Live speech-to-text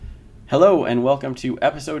Hello and welcome to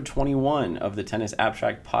episode 21 of the Tennis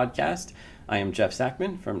Abstract podcast. I am Jeff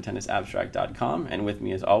Sackman from tennisabstract.com, and with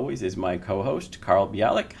me as always is my co-host, Carl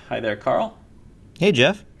Bialik. Hi there, Carl. Hey,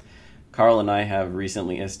 Jeff. Carl and I have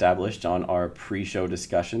recently established on our pre-show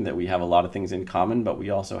discussion that we have a lot of things in common, but we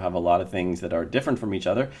also have a lot of things that are different from each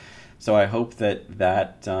other. So I hope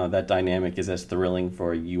that dynamic is as thrilling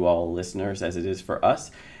for you all listeners as it is for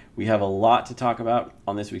us. We have a lot to talk about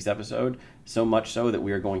on this week's episode, so much so that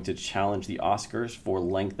we are going to challenge the Oscars for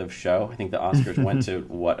length of show. I think the Oscars went to,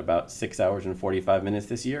 about 6 hours and 45 minutes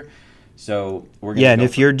this year? So we're going and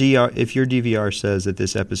if your DVR says that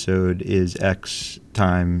this episode is X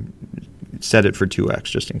time, set it for 2X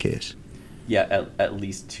just in case. Yeah, at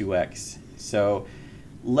least 2X. So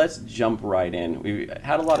let's jump right in. We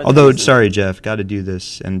had a lot of... Although, sorry, Jeff, got to do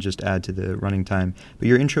this and just add to the running time. But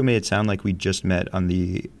your intro made it sound like we just met on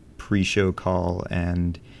the pre-show call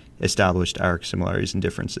and established our similarities and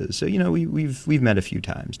differences. So, we've met a few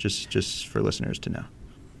times, just for listeners to know.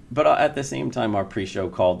 But at the same time, our pre-show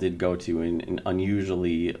call did go to an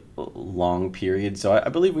unusually long period. So I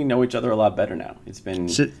believe we know each other a lot better now. It's been...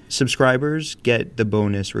 Subscribers get the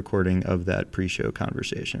bonus recording of that pre-show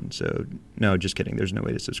conversation. So, no, just kidding. There's no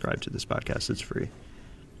way to subscribe to this podcast. It's free.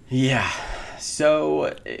 Yeah.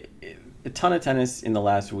 So, a ton of tennis in the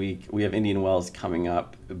last week. We have Indian Wells coming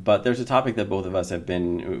up. But there's a topic that both of us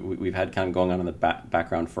we've had kind of going on in the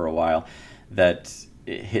background for a while that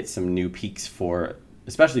hit some new peaks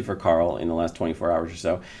especially for Carl in the last 24 hours or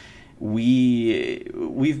so.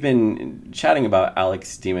 We've been chatting about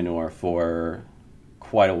Alex de Minaur for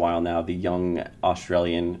quite a while now, the young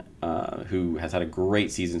Australian who has had a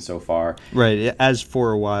great season so far. Right, as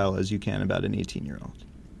for a while as you can about an 18-year-old.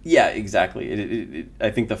 Yeah, exactly. I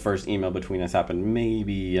think the first email between us happened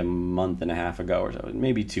maybe a month and a half ago or so,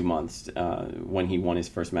 maybe 2 months, when he won his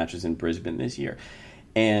first matches in Brisbane this year.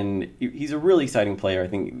 And he's a really exciting player. I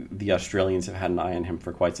think the Australians have had an eye on him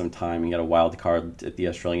for quite some time. He got a wild card at the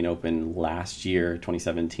Australian Open last year,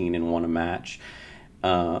 2017, and won a match.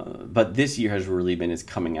 But this year has really been his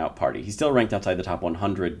coming out party. He's still ranked outside the top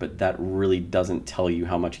 100, but that really doesn't tell you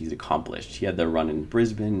how much he's accomplished. He had the run in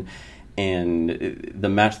Brisbane, and the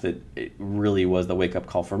match that really was the wake-up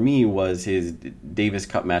call for me was his Davis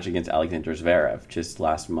Cup match against Alexander Zverev just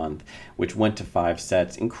last month, which went to 5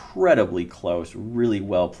 sets. Incredibly close, really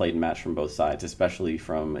well-played match from both sides, especially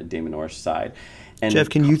from de Minaur's side. And Jeff,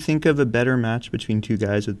 can you think of a better match between two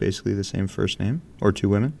guys with basically the same first name, or two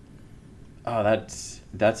women? Oh, that's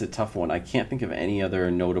a tough one. I can't think of any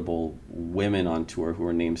other notable women on tour who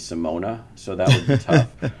are named Simona, so that would be tough.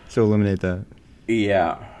 So eliminate that.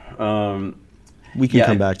 Yeah. We can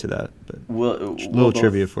come back to that, but little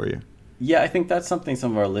trivia for you. Yeah, I think that's something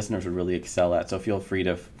some of our listeners would really excel at. So feel free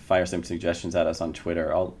to fire some suggestions at us on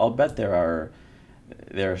Twitter. I'll bet there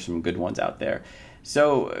are some good ones out there.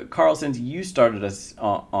 So, Carl, since you started us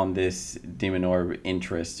on this de Minaur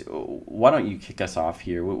interest, why don't you kick us off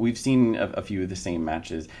here? We've seen a few of the same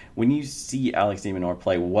matches. When you see Alex de Minaur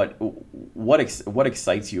play, what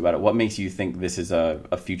excites you about it? What makes you think this is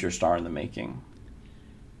a future star in the making?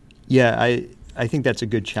 Yeah, I think that's a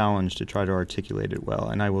good challenge to try to articulate it well,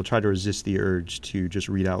 and I will try to resist the urge to just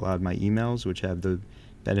read out loud my emails, which have the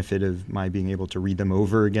benefit of my being able to read them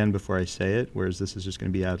over again before I say it, whereas this is just going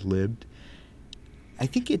to be ad-libbed. I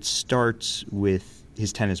think it starts with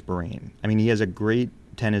his tennis brain. I mean, he has a great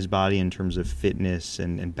tennis body in terms of fitness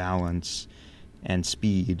and balance and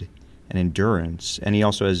speed and endurance, and he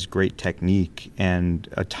also has great technique and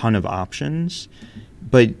a ton of options,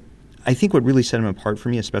 but I think what really set him apart for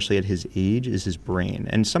me, especially at his age, is his brain.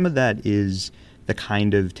 And some of that is the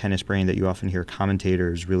kind of tennis brain that you often hear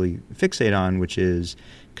commentators really fixate on, which is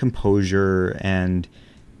composure and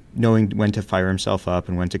knowing when to fire himself up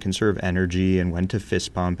and when to conserve energy and when to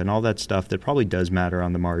fist pump and all that stuff that probably does matter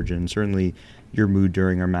on the margin. Certainly your mood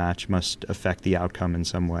during a match must affect the outcome in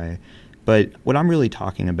some way. But what I'm really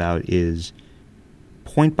talking about is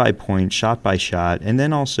point by point, shot by shot, and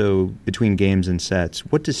then also between games and sets,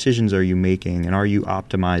 what decisions are you making, and are you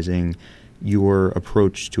optimizing your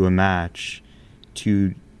approach to a match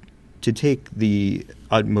to take the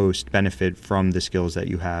utmost benefit from the skills that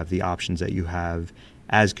you have, the options that you have,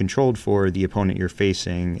 as controlled for the opponent you're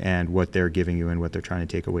facing and what they're giving you and what they're trying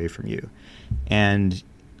to take away from you. And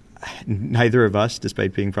neither of us,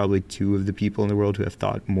 despite being probably two of the people in the world who have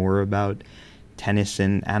thought more about tennis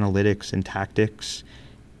and analytics and tactics,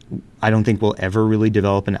 I don't think we'll ever really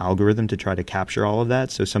develop an algorithm to try to capture all of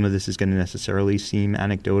that. So some of this is going to necessarily seem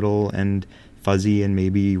anecdotal and fuzzy and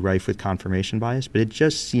maybe rife with confirmation bias. But it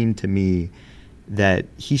just seemed to me that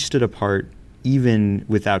he stood apart even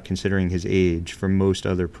without considering his age from most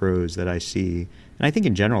other pros that I see And I think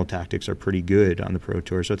in general tactics are pretty good on the Pro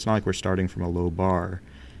Tour, so it's not like we're starting from a low bar.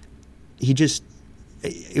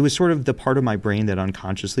 It was sort of the part of my brain that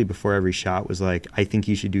unconsciously before every shot was like, I think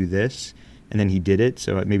he should do this, and then he did it,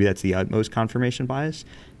 so maybe that's the utmost confirmation bias.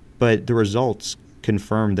 But the results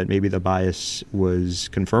confirmed that maybe the bias was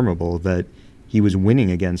confirmable, that he was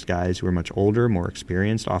winning against guys who were much older, more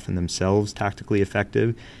experienced, often themselves tactically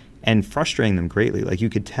effective, and frustrating them greatly. Like, you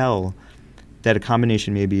could tell that a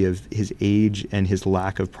combination maybe of his age and his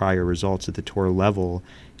lack of prior results at the tour level,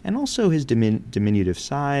 and also his diminutive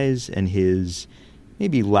size and his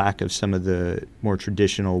maybe lack of some of the more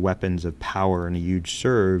traditional weapons of power and a huge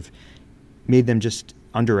serve, made them just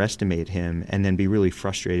underestimate him and then be really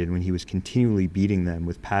frustrated when he was continually beating them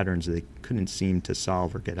with patterns that they couldn't seem to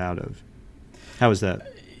solve or get out of. How was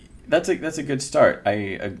that? That's a good start.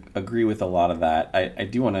 I agree with a lot of that. I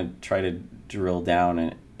do want to try to drill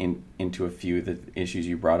down into a few of the issues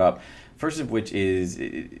you brought up. First of which is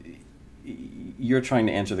you're trying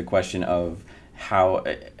to answer the question of how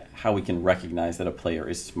we can recognize that a player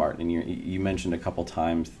is smart. And you mentioned a couple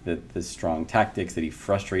times that the strong tactics, that he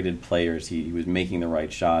frustrated players, he was making the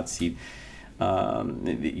right shots. You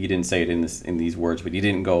didn't say it in these words, but he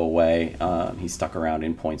didn't go away. He stuck around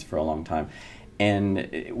in points for a long time.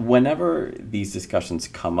 And whenever these discussions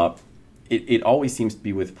come up, it always seems to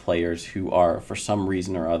be with players who are, for some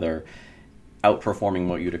reason or other, outperforming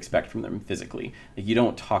what you'd expect from them physically. Like, you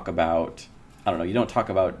don't talk about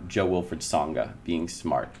Joe Wilfried Tsonga being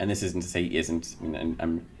smart. And this isn't to say he isn't.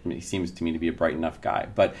 He seems to me to be a bright enough guy.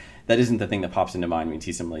 But that isn't the thing that pops into mind when you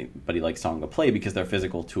see somebody like Tsonga play, because their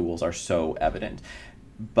physical tools are so evident.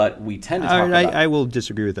 But we tend to talk about... I will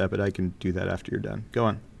disagree with that, but I can do that after you're done. Go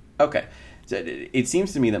on. Okay. So it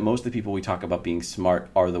seems to me that most of the people we talk about being smart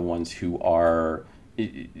are the ones who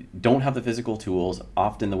don't have the physical tools.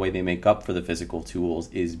 Often the way they make up for the physical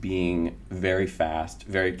tools is being very fast,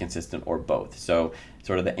 very consistent, or both. So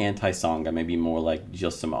sort of the anti-Tsonga, maybe more like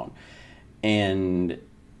Gilles Simon. And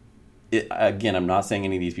again, I'm not saying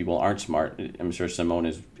any of these people aren't smart. I'm sure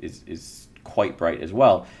Simon is quite bright as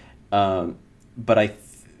well. But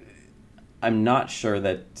I'm not sure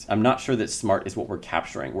that smart is what we're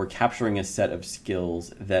capturing. We're capturing a set of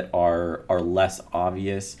skills that are less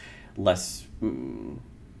obvious, less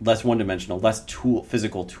one-dimensional, less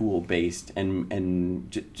physical tool based, and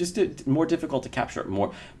just more difficult to capture.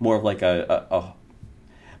 More of like a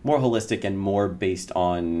more holistic and more based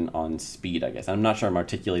on speed, I guess. I'm not sure I'm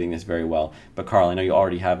articulating this very well, but Carl, I know you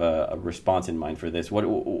already have a response in mind for this.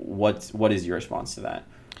 What is your response to that?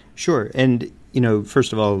 Sure, and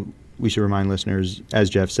first of all, we should remind listeners, as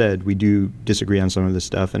Jeff said, we do disagree on some of this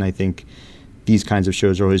stuff, and I think these kinds of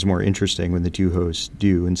shows are always more interesting when the two hosts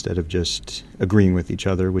do, instead of just agreeing with each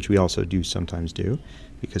other, which we also do sometimes do,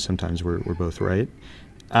 because sometimes we're both right.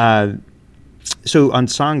 So on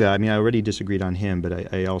Tsonga, I already disagreed on him,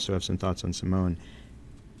 but I also have some thoughts on Simone.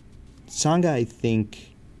 Tsonga, I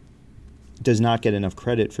think, does not get enough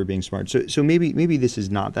credit for being smart. So maybe this is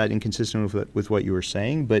not that inconsistent with what you were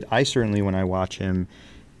saying, but I certainly, when I watch him,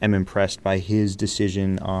 am impressed by his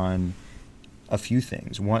decision on a few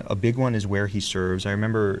things. A big one is where he serves. I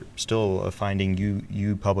remember still a finding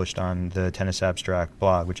you published on the Tennis Abstract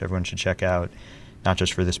blog, which everyone should check out, not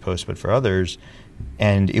just for this post but for others.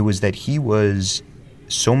 And it was that he was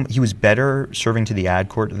better serving to the ad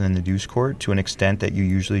court than the deuce court, to an extent that you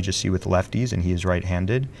usually just see with lefties, and he is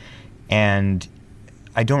right-handed. And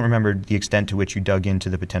I don't remember the extent to which you dug into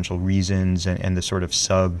the potential reasons and the sort of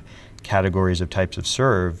sub-categories of types of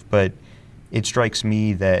serve, but it strikes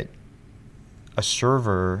me that a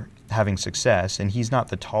server having success, and he's not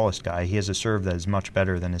the tallest guy, he has a serve that is much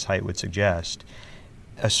better than his height would suggest.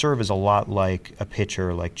 A serve is a lot like a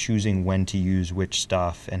pitcher, like choosing when to use which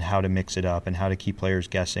stuff and how to mix it up and how to keep players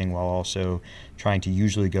guessing while also trying to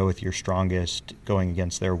usually go with your strongest, going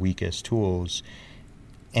against their weakest tools.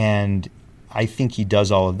 And I think he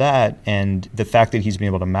does all of that, and the fact that he's been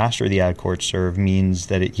able to master the ad court serve means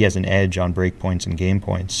that he has an edge on break points and game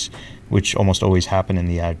points, which almost always happen in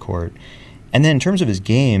the ad court. And then in terms of his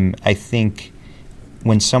game, I think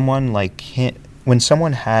when someone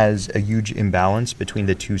has a huge imbalance between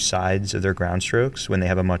the two sides of their ground strokes, when they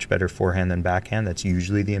have a much better forehand than backhand, that's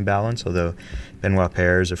usually the imbalance, although Benoit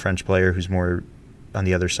Paire is a French player who's more on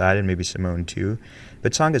the other side, and maybe Simone too.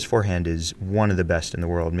 But Tsonga's forehand is one of the best in the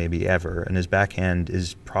world, maybe ever, and his backhand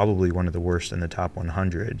is probably one of the worst in the top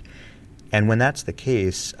 100. And when that's the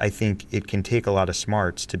case, I think it can take a lot of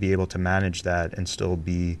smarts to be able to manage that and still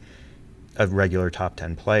be a regular top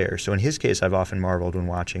 10 player. So in his case, I've often marveled when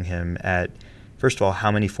watching him at first of all, how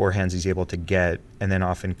many forehands he's able to get, and then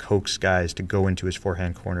often coax guys to go into his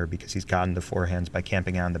forehand corner because he's gotten the forehands by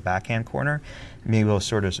camping out in the backhand corner. Maybe we'll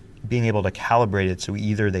sort of being able to calibrate it so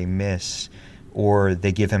either they miss or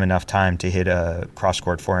they give him enough time to hit a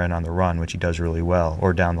cross-court forehand on the run, which he does really well,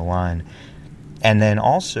 or down the line. And then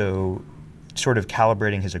also sort of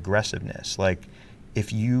calibrating his aggressiveness. Like,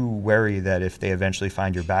 if you worry that if they eventually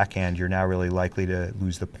find your backhand, you're now really likely to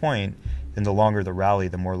lose the point, then the longer the rally,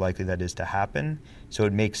 the more likely that is to happen. So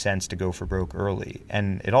it makes sense to go for broke early.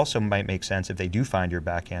 And it also might make sense if they do find your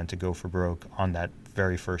backhand to go for broke on that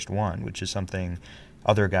very first one, which is something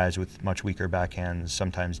other guys with much weaker backhands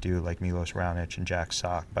sometimes do, like Milos Raonic and Jack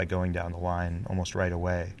Sock, by going down the line almost right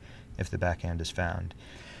away if the backhand is found.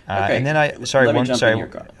 Okay. And then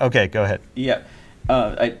Okay, go ahead. Yeah.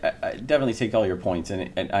 I definitely take all your points,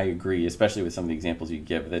 and I agree, especially with some of the examples you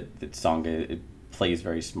give, that Tsonga plays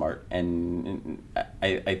very smart. And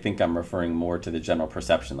I think I'm referring more to the general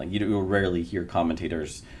perception. Like, you'll rarely hear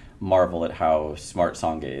commentators marvel at how smart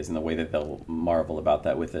Tsonga is, and the way that they'll marvel about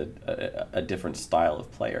that with a different style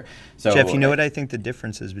of player. So, Jeff, you know what I think the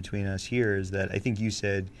difference is between us here is that I think you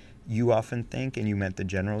said you often think, and you meant the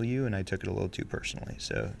general you, and I took it a little too personally.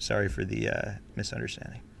 So sorry for the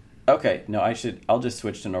misunderstanding. Okay, no, I'll just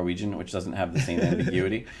switch to Norwegian, which doesn't have the same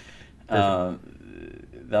ambiguity. That'll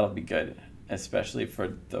be good, especially for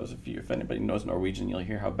those of you, if anybody knows Norwegian, you'll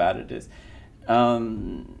hear how bad it is.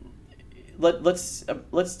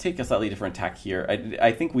 Let's take a slightly different tack here.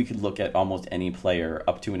 I think we could look at almost any player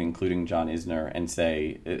up to and including John Isner and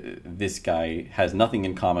say this guy has nothing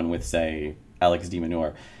in common with, say, Alex de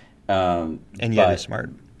Minaur. And yet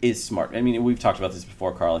is smart. I mean, we've talked about this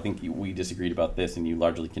before, Carl. I think we disagreed about this, and you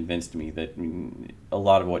largely convinced me that a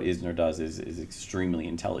lot of what Isner does is extremely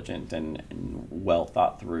intelligent and well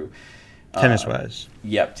thought through. Tennis-wise.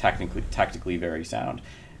 Yep, tactically very sound.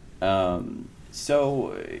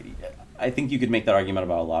 So I think you could make that argument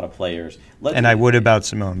about a lot of players. I would about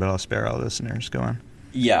Simone, but I'll spare our listeners. Go on.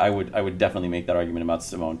 Yeah, I would definitely make that argument about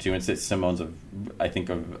Simone too. And Simone's I think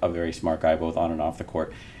a very smart guy, both on and off the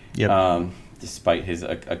court. Yep. Despite his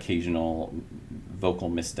occasional vocal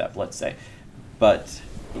misstep, let's say. But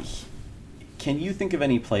can you think of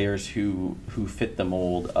any players who fit the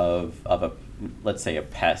mold of a, let's say, a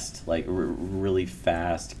pest, like really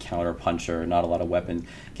fast counter puncher, not a lot of weapons?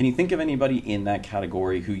 Can you think of anybody in that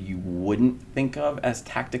category who you wouldn't think of as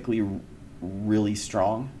tactically really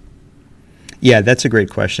strong? Yeah, that's a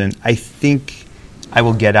great question. I think I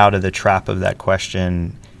will get out of the trap of that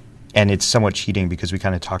question, and it's somewhat cheating because we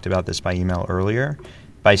kind of talked about this by email earlier,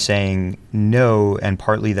 by saying no, and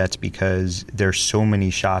partly that's because there's so many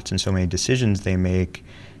shots and so many decisions they make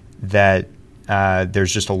that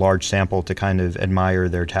there's just a large sample to kind of admire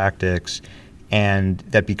their tactics, and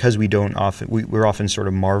that because we're often sort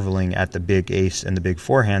of marveling at the big ace and the big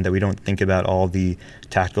forehand, that we don't think about all the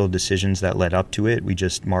tactical decisions that led up to it. We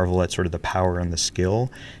just marvel at sort of the power and the skill,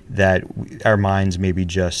 that our minds maybe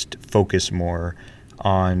just focus more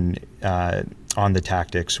on the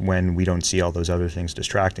tactics when we don't see all those other things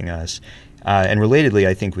distracting us. And relatedly,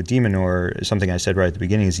 I think with de Minaur, something I said right at the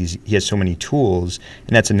beginning is he has so many tools,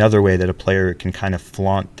 and that's another way that a player can kind of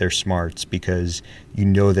flaunt their smarts, because you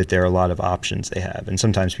know that there are a lot of options they have. And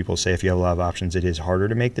sometimes people say if you have a lot of options, it is harder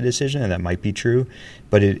to make the decision, and that might be true,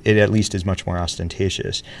 but it at least is much more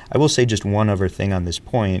ostentatious. I will say just one other thing on this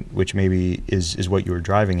point, which maybe is what you were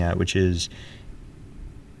driving at, which is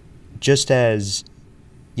just as,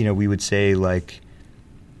 we would say, like,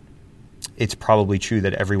 it's probably true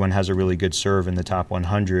that everyone has a really good serve in the top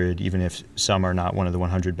 100, even if some are not one of the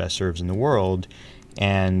 100 best serves in the world,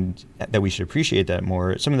 and that we should appreciate that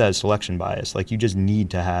more. Some of that is selection bias. Like, you just need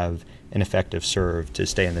to have an effective serve to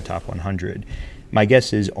stay in the top 100. My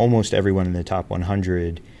guess is almost everyone in the top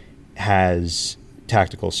 100 has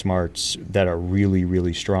tactical smarts that are really,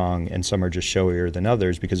 really strong, and some are just showier than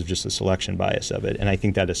others because of just the selection bias of it. And I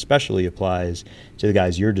think that especially applies to the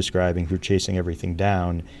guys you're describing who are chasing everything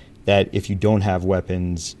down, that if you don't have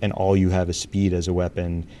weapons and all you have is speed as a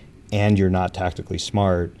weapon and you're not tactically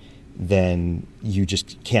smart, then you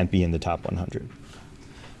just can't be in the top 100.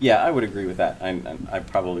 Yeah, I would agree with that. I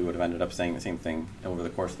probably would have ended up saying the same thing over the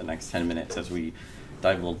course of the next 10 minutes as we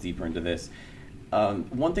dive a little deeper into this.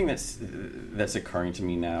 One thing that's occurring to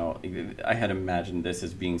me now, I had imagined this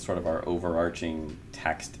as being sort of our overarching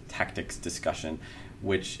tactics discussion,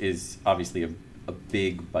 which is obviously a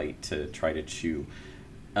big bite to try to chew.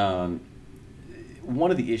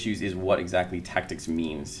 One of the issues is what exactly tactics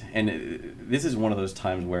means. And this is one of those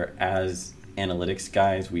times where, as analytics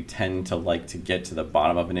guys, we tend to like to get to the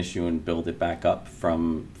bottom of an issue and build it back up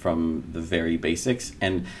from the very basics.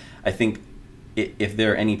 And I think if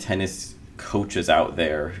there are any tennis coaches out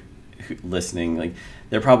there listening, like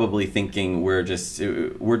they're probably thinking we're just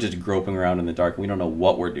groping around in the dark. We don't know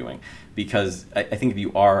what we're doing, because I think if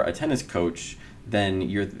you are a tennis coach, then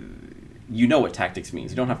you know what tactics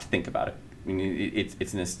means. You don't have to think about it. I mean,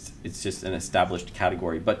 it's just an established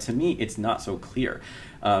category. But to me, it's not so clear.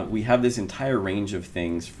 We have this entire range of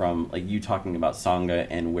things, from like you talking about Tsonga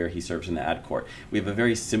and where he serves in the ad court. We have a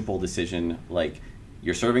very simple decision, like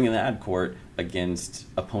you're serving in the ad court against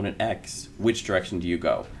opponent X. Which direction do you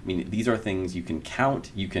go? I mean, these are things you can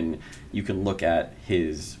count. You can look at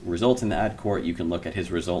his results in the ad court. You can look at his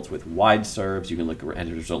results with wide serves. You can look at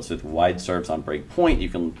his results with wide serves on break point. You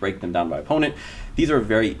can break them down by opponent. These are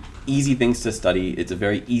very easy things to study. It's a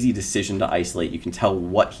very easy decision to isolate. You can tell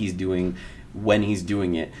what he's doing when he's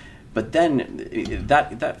doing it. But then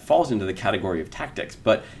that falls into the category of tactics.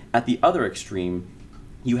 But at the other extreme,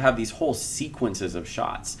 you have these whole sequences of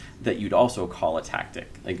shots that you'd also call a tactic,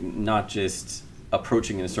 like not just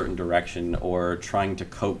approaching in a certain direction or trying to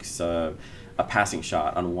coax a passing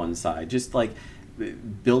shot on one side, just like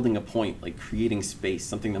building a point, like creating space,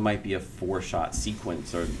 something that might be a 4-shot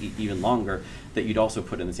sequence or even longer, that you'd also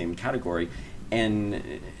put in the same category.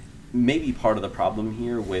 And maybe part of the problem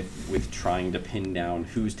here with trying to pin down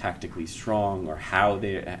who's tactically strong or how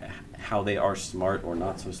they are smart or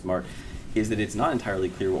not so smart is that it's not entirely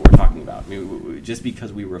clear what we're talking about. I mean, just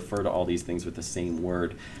because we refer to all these things with the same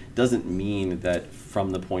word doesn't mean that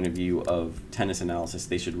from the point of view of tennis analysis,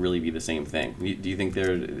 they should really be the same thing. Do you think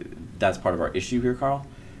that's part of our issue here, Carl?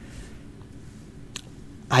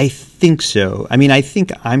 I think so. I mean, I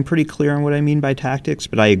think I'm pretty clear on what I mean by tactics,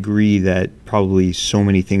 but I agree that probably so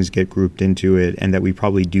many things get grouped into it, and that we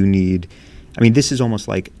probably do need. I mean, this is almost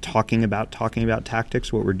like talking about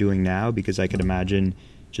tactics, what we're doing now, because I could imagine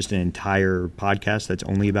just an entire podcast that's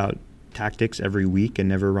only about tactics every week and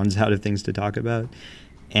never runs out of things to talk about.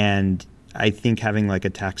 And I think having like a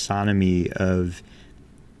taxonomy of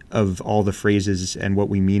all the phrases and what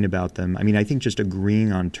we mean about them. I mean, I think just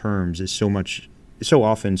agreeing on terms is so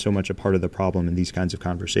often so much a part of the problem in these kinds of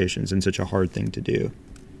conversations, and such a hard thing to do.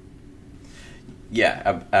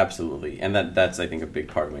 Yeah, absolutely. And that's I think a big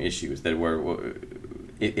part of my issue is that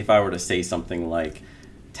if I were to say something like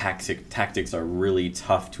tactics are really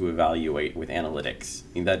tough to evaluate with analytics,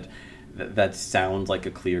 I mean, that sounds like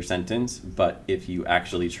a clear sentence, but if you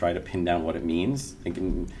actually try to pin down what it means,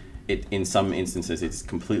 in some instances it's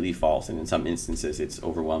completely false, and in some instances it's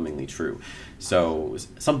overwhelmingly true. So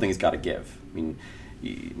something's got to give. I mean,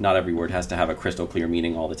 not every word has to have a crystal clear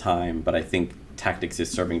meaning all the time, but I think tactics is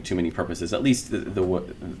serving too many purposes. At least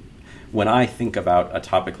when I think about a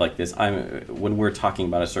topic like this, when we're talking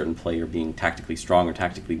about a certain player being tactically strong or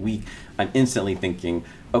tactically weak, I'm instantly thinking,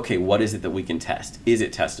 okay, what is it that we can test? Is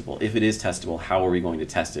it testable? If it is testable, how are we going to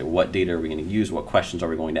test it? What data are we going to use? What questions are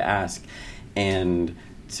we going to ask? And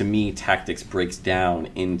to me, tactics breaks down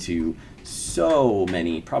into so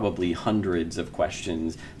many, probably hundreds of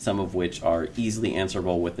questions, some of which are easily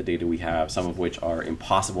answerable with the data we have, some of which are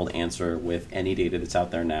impossible to answer with any data that's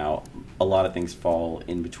out there now. A lot of things fall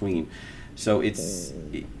in between. So it's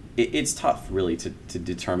tough, really, to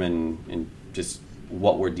determine and just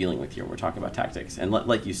what we're dealing with here when we're talking about tactics. And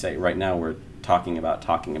like you say, right now we're talking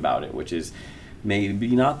about it, which is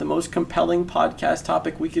maybe not the most compelling podcast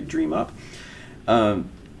topic we could dream up.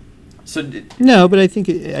 No, but I think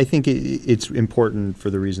it's important for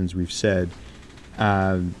the reasons we've said,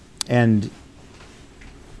 and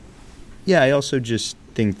yeah, I also just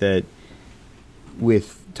think that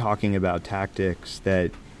with talking about tactics,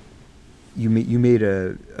 that you made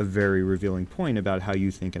a very revealing point about how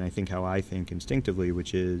you think, and I think how I think instinctively,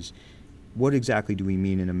 which is what exactly do we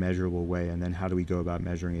mean in a measurable way, and then how do we go about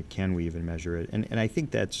measuring it? Can we even measure it? And I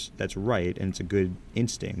think that's right, and it's a good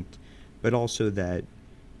instinct, but also that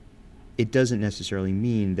it doesn't necessarily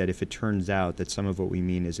mean that if it turns out that some of what we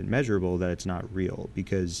mean isn't measurable, that it's not real,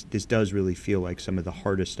 because this does really feel like some of the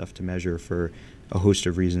hardest stuff to measure for a host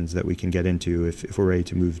of reasons that we can get into if we're ready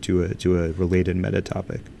to move to a related meta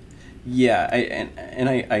topic. Yeah,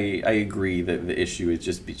 I agree that the issue is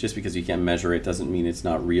just because you can't measure it doesn't mean it's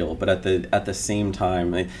not real. But at the same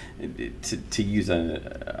time, to use an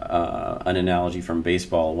analogy from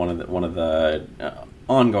baseball, one of the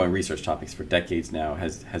ongoing research topics for decades now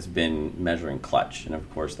has been measuring clutch, and of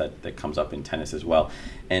course that comes up in tennis as well.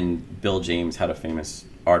 And Bill James had a famous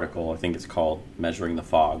article, I think it's called "Measuring the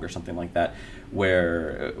Fog" or something like that,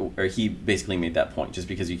 where he basically made that point. Just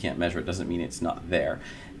because you can't measure it doesn't mean it's not there.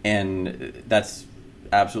 And that's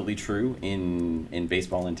absolutely true in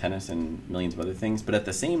baseball and tennis and millions of other things. But at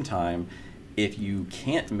the same time, if you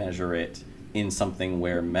can't measure it in something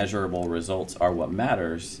where measurable results are what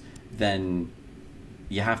matters, then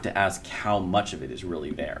you have to ask how much of it is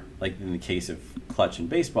really there. Like in the case of clutch in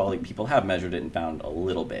baseball, like people have measured it and found a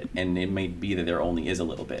little bit, and it may be that there only is a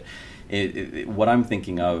little bit. What I'm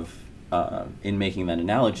thinking of in making that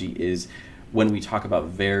analogy is when we talk about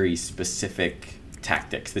very specific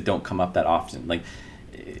tactics that don't come up that often. Like,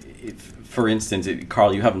 for instance,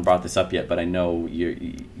 Carl, you haven't brought this up yet, but I know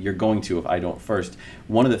you're going to if I don't first.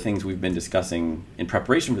 One of the things we've been discussing in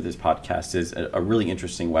preparation for this podcast is a really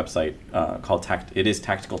interesting website called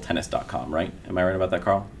tacticaltennis.com, right? Am I right about that,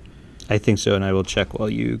 Carl? I think so, and I will check while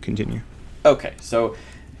you continue. Okay, so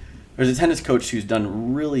there's a tennis coach who's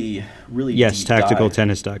done really yes, deep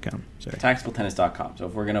tacticaltennis.com. Sorry. Tacticaltennis.com. So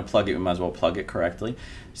if we're going to plug it, we might as well plug it correctly.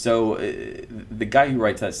 So the guy who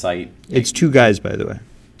writes that site... It's two guys, by the way.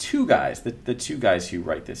 Two guys, the two guys who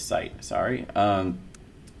write this site,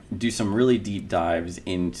 do some really deep dives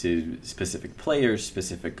into specific players,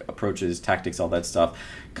 specific approaches, tactics, all that stuff,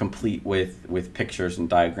 complete with pictures and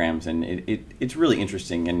diagrams, and it's really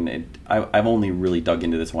interesting. And I've only really dug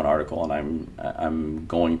into this one article, and I'm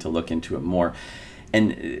going to look into it more.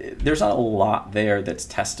 And there's not a lot there that's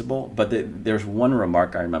testable, but there's one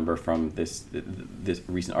remark I remember from this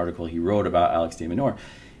recent article he wrote about Alex de Minaur.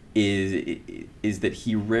 Is that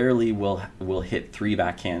he rarely will hit 3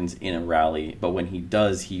 backhands in a rally, but when he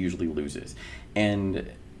does, he usually loses.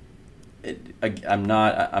 And I'm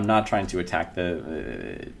not trying to attack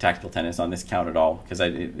the tactical tennis on this count at all, because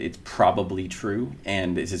it's probably true,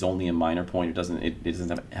 and this is only a minor point. It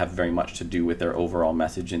doesn't have very much to do with their overall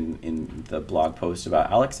message in the blog post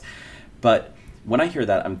about Alex. But when I hear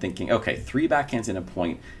that, I'm thinking, okay, 3 backhands in a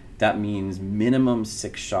point, that means minimum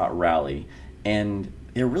 6-shot rally, and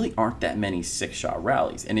there really aren't that many 6-shot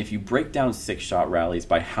rallies. And if you break down 6-shot rallies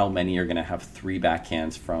by how many are going to have 3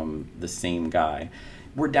 backhands from the same guy,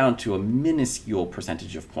 we're down to a minuscule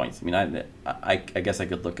percentage of points. I mean, I guess I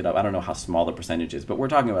could look it up. I don't know how small the percentage is, but we're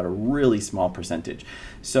talking about a really small percentage.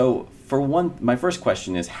 So for one, my first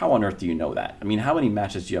question is, how on earth do you know that? I mean, how many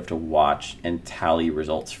matches do you have to watch and tally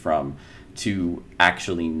results from to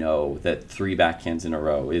actually know that 3 backhands in a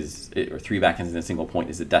row or 3 backhands in a single point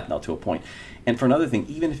is a death knell to a point? And for another thing,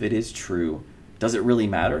 even if it is true, does it really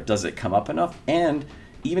matter? Does it come up enough? And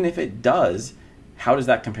even if it does, how does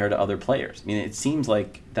that compare to other players? I mean, it seems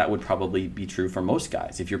like that would probably be true for most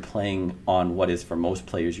guys. If you're playing on what is for most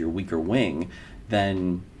players your weaker wing,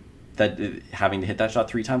 then that having to hit that shot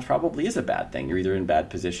 3 times probably is a bad thing. You're either in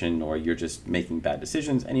bad position or you're just making bad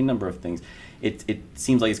decisions, any number of things. It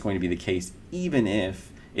seems like it's going to be the case, even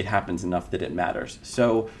if it happens enough that it matters.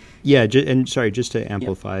 So yeah, and sorry, just to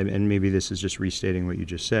amplify, and maybe this is just restating what you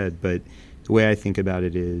just said, but the way I think about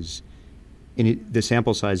it is the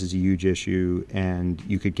sample size is a huge issue, and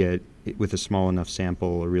you could get, with a small enough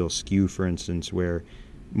sample, a real skew, for instance, where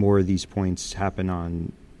more of these points happen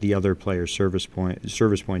on the other player's service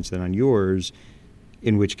points than on yours,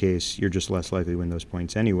 in which case you're just less likely to win those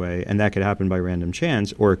points anyway. And that could happen by random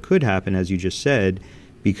chance, or it could happen, as you just said,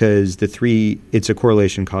 because it's a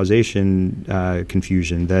correlation causation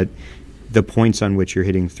confusion, that the points on which you're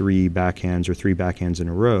hitting 3 backhands or 3 backhands in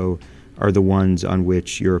a row are the ones on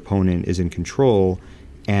which your opponent is in control.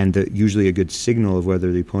 And usually a good signal of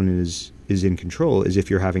whether the opponent is in control is if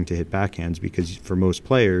you're having to hit backhands, because for most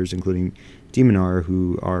players, including de Minaur,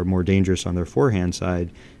 who are more dangerous on their forehand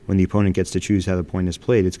side, when the opponent gets to choose how the point is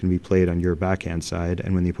played, it's going to be played on your backhand side.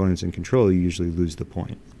 And when the opponent's in control, you usually lose the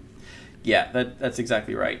point. Yeah, that's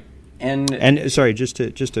exactly right. And sorry, just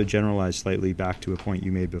to generalize slightly back to a point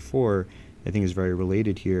you made before, I think is very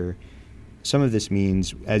related here. Some of this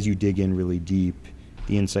means as you dig in really deep,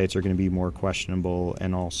 the insights are going to be more questionable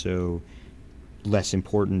and also less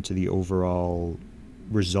important to the overall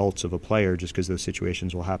results of a player, just because those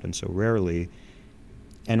situations will happen so rarely.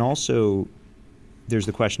 And also, there's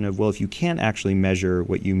the question of, well, if you can't actually measure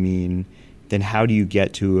what you mean, then how do you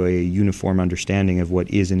get to a uniform understanding of what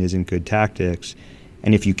is and isn't good tactics?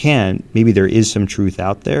 And if you can't, maybe there is some truth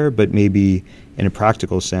out there, but maybe in a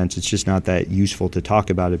practical sense, it's just not that useful to talk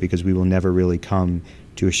about it, because we will never really come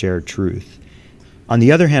to a shared truth. On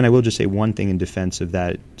the other hand, I will just say one thing in defense of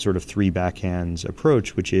that sort of 3 backhands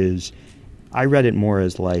approach, which is I read it more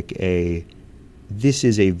as like this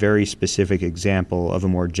is a very specific example of a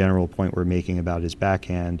more general point we're making about his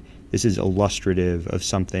backhand. This is illustrative of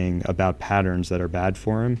something about patterns that are bad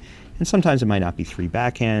for him. And sometimes it might not be 3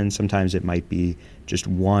 backhands. Sometimes it might be just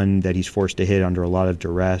one that he's forced to hit under a lot of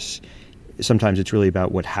duress. Sometimes it's really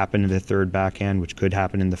about what happened in the 3rd backhand, which could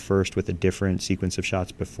happen in the 1st with a different sequence of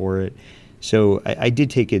shots before it. So I did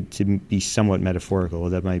take it to be somewhat metaphorical.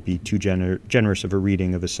 That might be too generous of a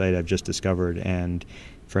reading of a site I've just discovered, and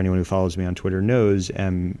for anyone who follows me on Twitter knows,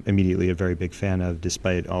 am immediately a very big fan of,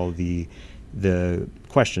 despite all the the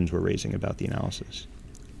questions we're raising about the analysis.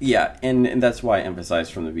 Yeah, and that's why I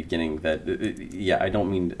emphasized from the beginning that, I don't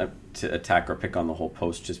mean to attack or pick on the whole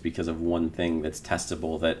post just because of one thing that's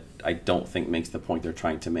testable that I don't think makes the point they're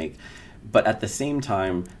trying to make. But at the same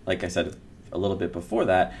time, like I said a little bit before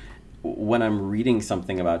that, when I'm reading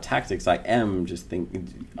something about tactics, I am just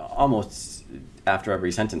thinking, almost after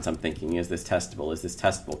every sentence, I'm thinking, is this testable? Is this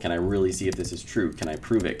testable? Can I really see if this is true? Can I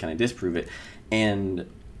prove it? Can I disprove it? And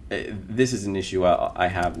this is an issue I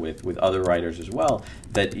have with other writers as well,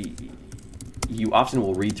 that you often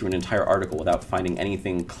will read through an entire article without finding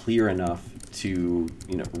anything clear enough to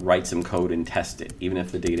write some code and test it, even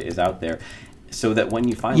if the data is out there. So that when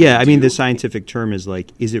you find the scientific term is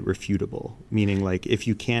like, is it refutable? Meaning, like, if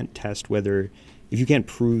you can't test whether it's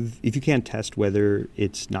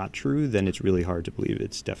not true, then it's really hard to believe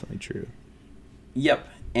it's definitely true. Yep.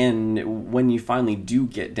 And when you finally do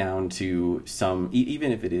get down to some,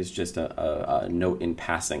 even if it is just a note in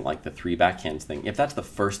passing, like the 3 backhands thing, if that's the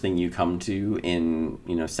first thing you come to in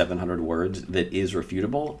 700 words that is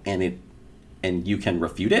refutable, and you can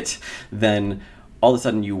refute it, then all of a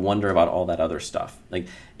sudden you wonder about all that other stuff. Like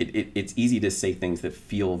it's easy to say things that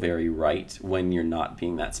feel very right when you're not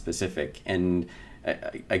being that specific. And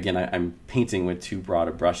again, I'm painting with too broad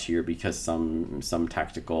a brush here, because some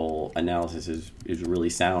tactical analysis is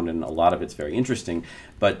really sound and a lot of it's very interesting,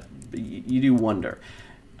 but you do wonder.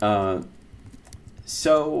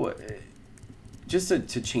 So just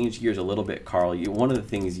to change gears a little bit, Carl, one of the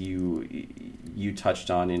things you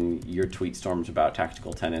touched on in your tweet storms about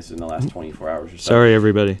tactical tennis in the last 24 hours or so. Sorry,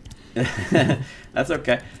 everybody. That's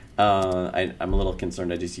okay. I'm a little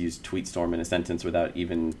concerned I just used tweet storm in a sentence without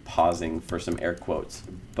even pausing for some air quotes.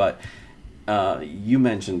 But you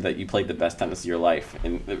mentioned that you played the best tennis of your life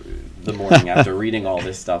in the morning after reading all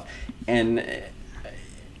this stuff. And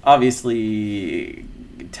obviously,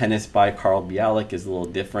 tennis by Carl Bialik is a little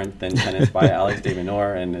different than tennis by Alex de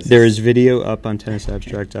Minaur. And there is video up on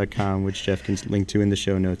tennisabstract.com, which Jeff can link to in the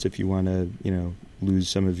show notes if you want to, lose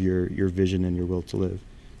some of your vision and your will to live.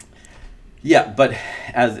 Yeah, but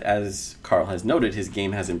as Carl has noted, his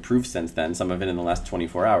game has improved since then. Some of it in the last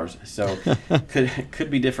 24 hours, so could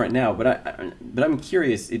be different now. But I'm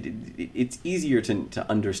curious. It's easier to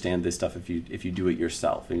understand this stuff if you do it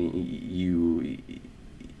yourself, and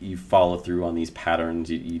you follow through on these patterns.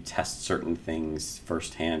 You test certain things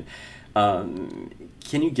firsthand. Can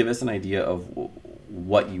you give us an idea of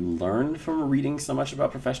what you learned from reading so much about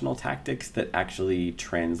professional tactics that actually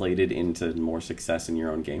translated into more success in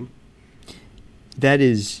your own game? That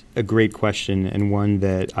is a great question, and one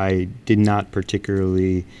that I did not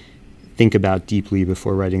particularly think about deeply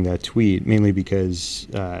before writing that tweet, mainly because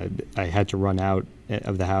I had to run out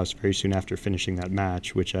of the house very soon after finishing that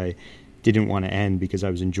match, which I didn't want to end because I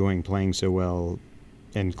was enjoying playing so well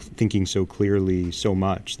and thinking so clearly so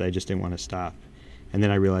much that I just didn't want to stop. And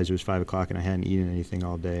then I realized it was 5 o'clock and I hadn't eaten anything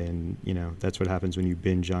all day, and that's what happens when you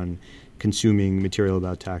binge on consuming material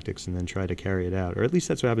about tactics and then try to carry it out. Or at least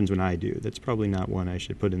that's what happens when I do. That's probably not one I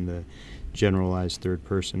should put in the generalized third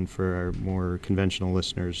person for our more conventional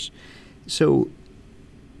listeners. So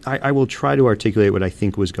I will try to articulate what I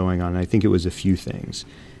think was going on. I think it was a few things.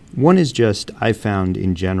 One is just, I found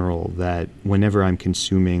in general that whenever I'm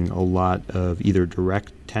consuming a lot of either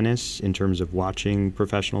direct tennis in terms of watching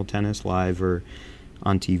professional tennis live or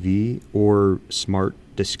on TV, or smart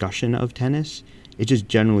discussion of tennis, it just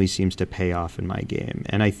generally seems to pay off in my game.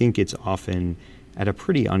 And I think it's often at a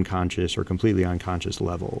pretty unconscious or completely unconscious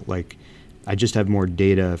level. Like, I just have more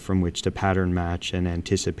data from which to pattern match and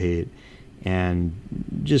anticipate, and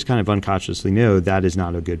just kind of unconsciously know that is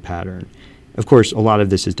not a good pattern. Of course, a lot of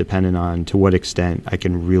this is dependent on to what extent I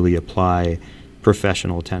can really apply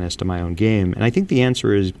professional tennis to my own game. And I think the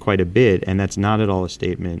answer is quite a bit, and that's not at all a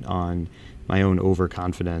statement on my own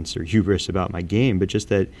overconfidence or hubris about my game, but just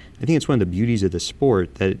that I think it's one of the beauties of the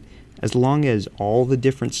sport that as long as all the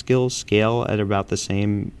different skills scale at about the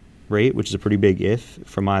same rate, which is a pretty big if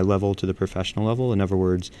from my level to the professional level. In other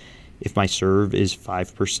words, if my serve is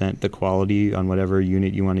 5% the quality on whatever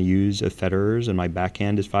unit you want to use of Federer's, and my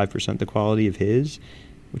backhand is 5% the quality of his,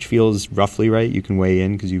 which feels roughly right, you can weigh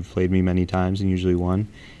in because you've played me many times and usually won,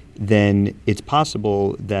 then it's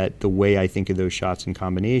possible that the way I think of those shots in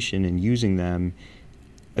combination and using them,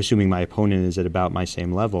 assuming my opponent is at about my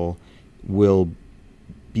same level, will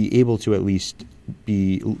be able to at least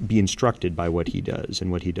be instructed by what he does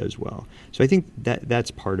and what he does well. So I think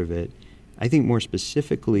that's part of it. I think more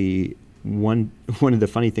specifically, one of the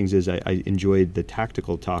funny things is I enjoyed the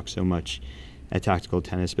tactical talk so much at Tactical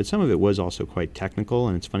Tennis, but some of it was also quite technical,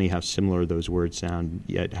 and it's funny how similar those words sound,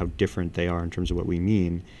 yet how different they are in terms of what we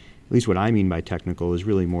mean. at least what I mean by technical is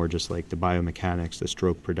really more just like the biomechanics, the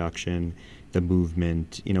stroke production, the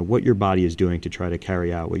movement, what your body is doing to try to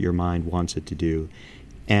carry out what your mind wants it to do.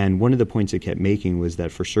 And one of the points it kept making was that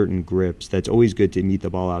for certain grips, that's always good to meet the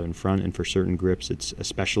ball out in front, and for certain grips, it's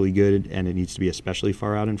especially good, and it needs to be especially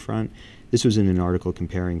far out in front. This was in an article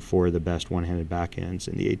comparing 4 of the best one-handed backhands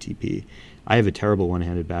in the ATP. I have a terrible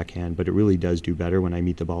one-handed backhand, but it really does do better when I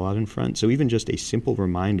meet the ball out in front. So even just a simple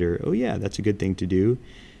reminder, oh yeah, that's a good thing to do,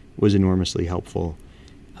 was enormously helpful.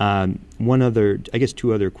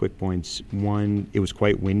 Two other quick points. One, it was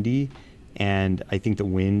quite windy, and I think the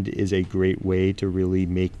wind is a great way to really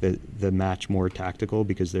make the match more tactical,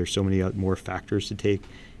 because there's so many more factors to take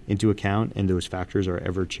into account, and those factors are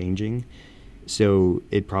ever changing. So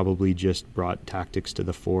it probably just brought tactics to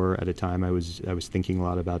the fore at a time I was thinking a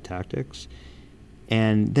lot about tactics.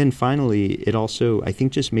 And then finally, it also, I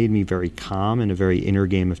think, just made me very calm in a very inner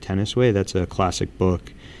game of tennis way. That's a classic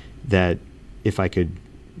book that, if I could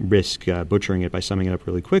risk butchering it by summing it up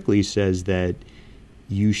really quickly, says that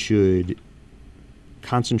you should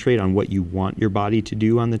concentrate on what you want your body to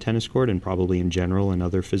do on the tennis court, and probably in general in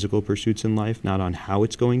other physical pursuits in life, not on how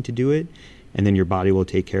it's going to do it, and then your body will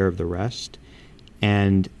take care of the rest.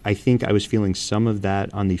 And I think I was feeling some of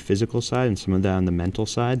that on the physical side and some of that on the mental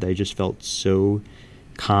side, that I just felt so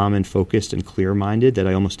calm and focused and clear-minded that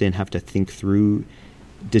I almost didn't have to think through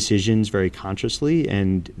decisions very consciously,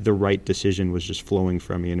 and the right decision was just flowing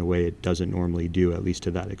from me in a way it doesn't normally do, at least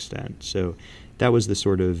to that extent. So that was the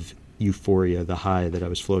sort of euphoria, the high that I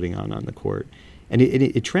was floating on the court. And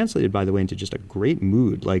it translated, by the way, into just a great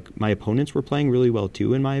mood. Like, my opponents were playing really well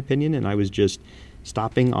too, in my opinion, and I was just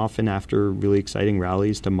stopping often after really exciting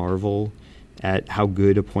rallies to marvel at how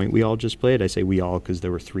good a point we all just played. I say we all because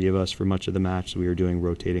there were 3 of us for much of the match, so we were doing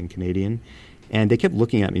rotating Canadian. And they kept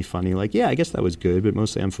looking at me funny, like, yeah, I guess that was good, but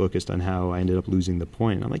mostly I'm focused on how I ended up losing the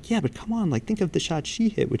point. And I'm like, yeah, but come on, like, think of the shot she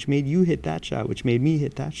hit, which made you hit that shot, which made me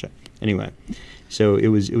hit that shot. Anyway, so it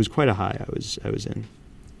was quite a high I was in.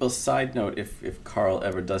 Well, side note, if Carl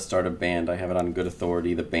ever does start a band, I have it on good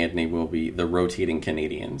authority, the band name will be the Rotating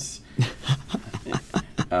Canadians.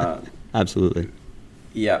 Absolutely.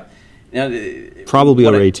 Yeah. Now, probably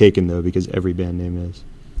already taken, though, because every band name is.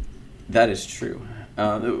 That is true.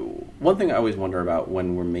 One thing I always wonder about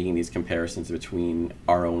when we're making these comparisons between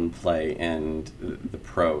our own play and the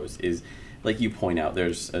pros is, like you point out,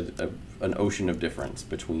 there's an ocean of difference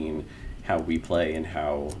between how we play and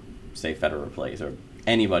how, say, Federer plays, or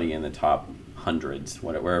anybody in the top hundreds,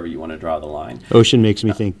 wherever you want to draw the line. Ocean makes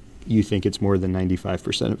me think you think it's more than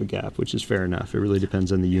 95% of a gap, which is fair enough. It really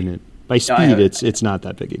depends on the unit. By speed, it's not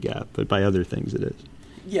that big a gap, but by other things it is.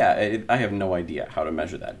 Yeah, I have no idea how to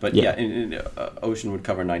measure that. But yeah, Ocean would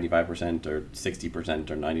cover 95% or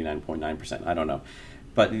 60% or 99.9%. I don't know.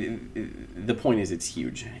 But the point is it's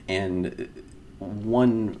huge. And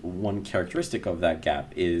one characteristic of that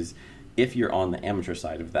gap is if you're on the amateur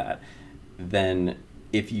side of that, then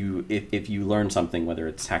if you learn something, whether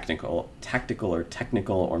it's tactical or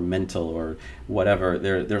technical or mental or whatever,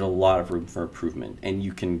 there's a lot of room for improvement, and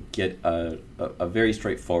you can get a very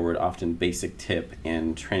straightforward, often basic tip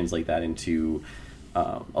and translate that into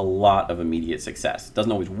a lot of immediate success. It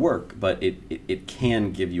doesn't always work, but it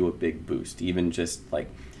can give you a big boost, even just like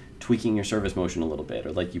tweaking your service motion a little bit,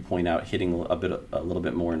 or like you point out, hitting a little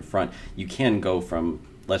bit more in front. You can go from,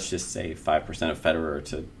 let's just say, 5% of Federer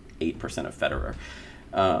to 8% of Federer.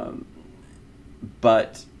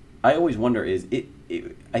 But I always wonder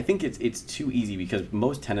I think it's too easy, because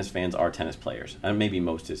most tennis fans are tennis players, and maybe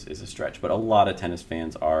most is a stretch, but a lot of tennis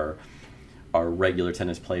fans are regular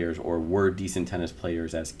tennis players or were decent tennis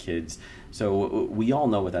players as kids. So we all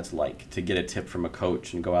know what that's like, to get a tip from a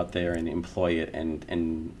coach and go out there and employ it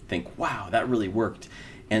and think, wow, that really worked.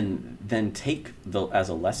 And then take as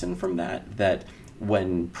a lesson from that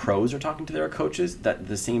when pros are talking to their coaches, that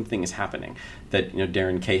the same thing is happening. That,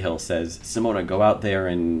 Darren Cahill says, Simona, go out there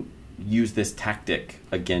and use this tactic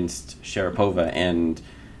against Sharapova, and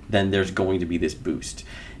then there's going to be this boost.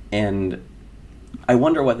 And I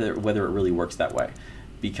wonder whether it really works that way,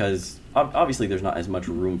 because obviously there's not as much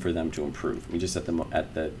room for them to improve. I mean, just at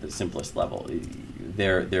the simplest level,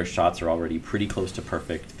 their shots are already pretty close to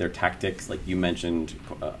perfect. Their tactics, like you mentioned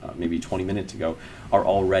maybe 20 minutes ago, are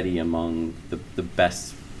already among the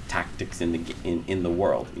best tactics in the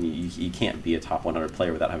world. I mean, you can't be a top 100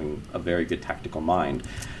 player without having a very good tactical mind.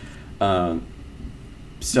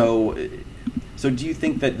 So do you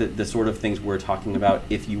think that the sort of things we're talking about,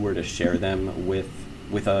 if you were to share them with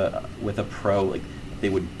a pro, like, they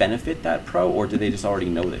would benefit that pro, or do they just already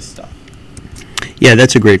know this stuff? Yeah,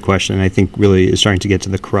 that's a great question. I think really is starting to get to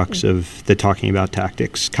the crux of the talking about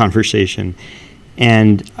tactics conversation.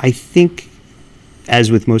 And I think,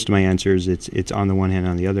 as with most of my answers, it's on the one hand,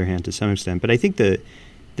 on the other hand to some extent. But I think the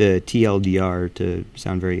TLDR, to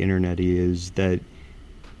sound very internety, is that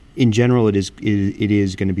in general it is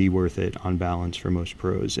going to be worth it on balance for most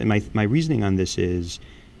pros. And my reasoning on this is,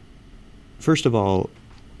 first of all,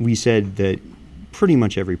 we said that pretty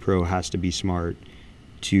much every pro has to be smart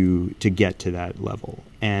to get to that level.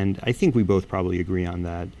 And I think we both probably agree on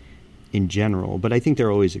that in general, but I think there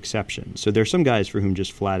are always exceptions. So there are some guys for whom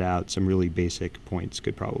just flat out some really basic points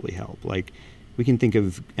could probably help. Like we can think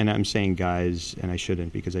of, and I'm saying guys, and I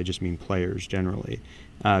shouldn't because I just mean players generally,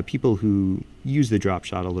 people who use the drop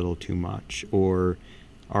shot a little too much or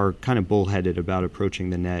are kind of bullheaded about approaching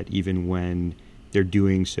the net even when they're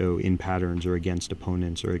doing so in patterns or against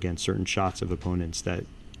opponents or against certain shots of opponents that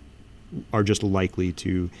are just unlikely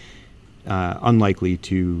to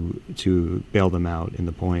bail them out in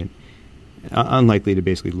the point. Unlikely to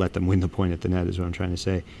basically let them win the point at the net is what I'm trying to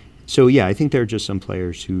say. So, yeah, I think there are just some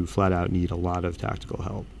players who flat out need a lot of tactical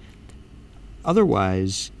help.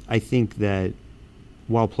 Otherwise, I think that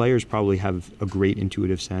while players probably have a great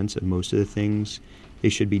intuitive sense of most of the things they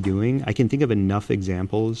should be doing, I can think of enough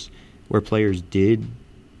examples where players did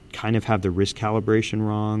kind of have the risk calibration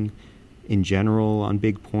wrong in general on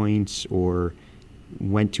big points or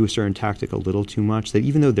went to a certain tactic a little too much, that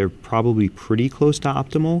even though they're probably pretty close to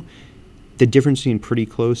optimal, the difference between pretty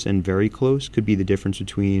close and very close could be the difference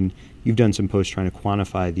between, you've done some posts trying to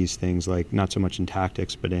quantify these things, like not so much in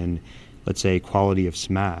tactics, but in, let's say, quality of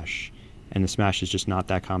smash. And the smash is just not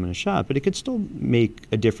that common a shot, but it could still make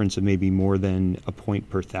a difference of maybe more than a point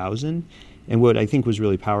per thousand. And what I think was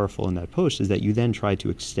really powerful in that post is that you then try to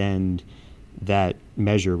extend that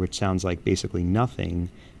measure, which sounds like basically nothing,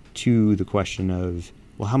 to the question of,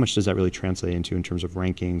 well, how much does that really translate into in terms of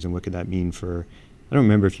rankings, and what could that mean for, I don't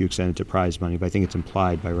remember if you extend it to prize money, but I think it's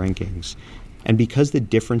implied by rankings. And because the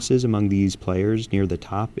differences among these players near the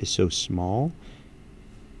top is so small,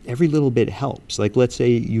 every little bit helps. Like, let's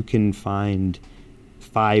say you can find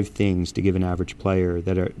 5 things to give an average player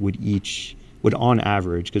that would on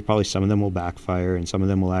average, because probably some of them will backfire and some of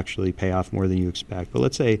them will actually pay off more than you expect, but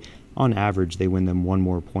let's say on average they win them 1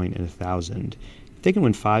 more point in 1,000. If they can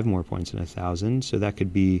win 5 more points in 1,000, so that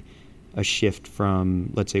could be a shift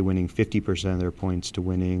from, let's say, winning 50% of their points to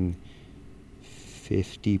winning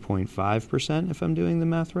 50.5%, if I'm doing the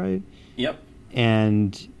math right. Yep.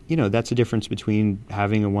 And, that's a difference between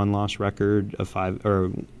having a won-loss record of 5,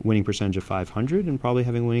 or winning percentage of 500, and probably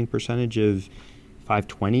having a winning percentage of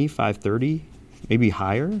 520, 530, maybe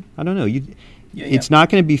higher. I don't know. It's not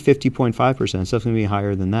going to be 50.5%. It's definitely going to be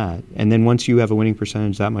higher than that. And then once you have a winning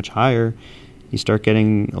percentage that much higher, you start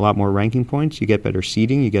getting a lot more ranking points. You get better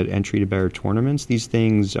seeding. You get entry to better tournaments. These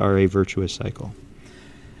things are a virtuous cycle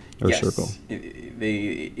or circle.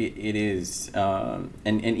 It is.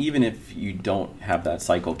 And even if you don't have that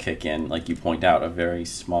cycle kick in, like you point out, a very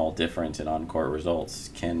small difference in on-court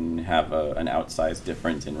results can have an outsized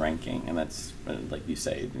difference in ranking. And that's, like you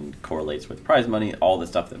say, it correlates with prize money, all the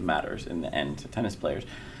stuff that matters in the end to tennis players.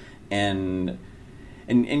 And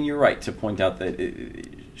you're right to point out that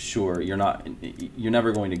sure, you're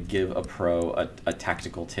never going to give a pro a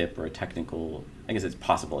tactical tip or a technical, I guess it's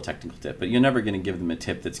possible, a technical tip, but you're never going to give them a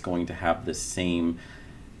tip that's going to have the same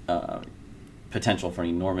potential for an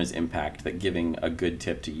enormous impact that giving a good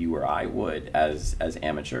tip to you or I would as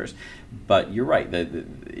amateurs. But you're right that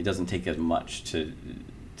it doesn't take as much to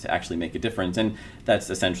actually make a difference, and that's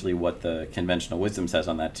essentially what the conventional wisdom says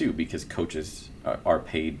on that too, because coaches are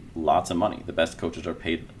paid lots of money. The best coaches are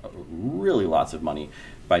paid really lots of money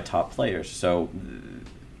by top players. So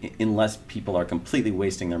unless people are completely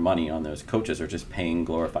wasting their money on those coaches or just paying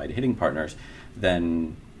glorified hitting partners,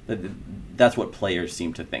 then that's what players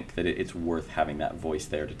seem to think, that it's worth having that voice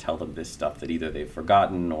there to tell them this stuff that either they've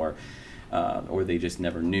forgotten or they just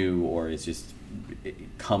never knew, or it's just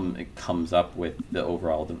it comes up with the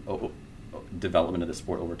overall development of the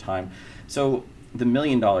sport over time. So the $1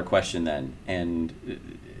 million question then, and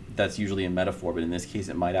that's usually a metaphor, but in this case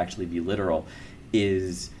it might actually be literal,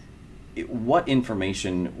 is what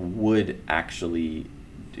information would actually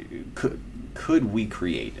could we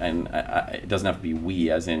create? And it doesn't have to be we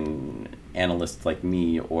as in analysts like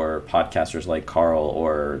me or podcasters like Carl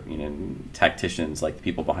or tacticians like the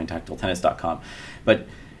people behind tacticaltennis.com. But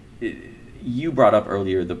you brought up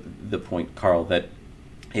earlier the point, Carl, that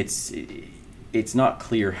it's not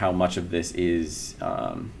clear how much of this is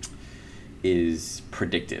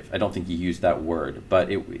predictive. I don't think you used that word, but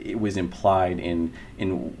it was implied in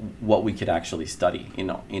what we could actually study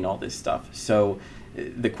in all this stuff. So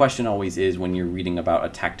the question always is, when you're reading about a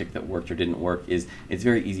tactic that worked or didn't work, is it's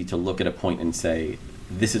very easy to look at a point and say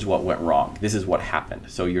this is what went wrong. This is what happened.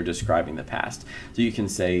 So you're describing the past. So you can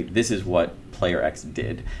say, this is what player X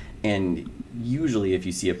did. And usually if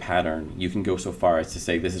you see a pattern, you can go so far as to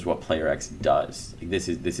say, this is what player X does. Like, this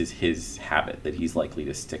is his habit that he's likely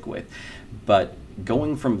to stick with. But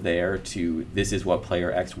going from there to, this is what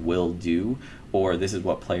player X will do, or this is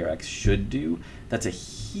what player X should do, that's a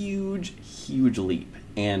huge, huge leap.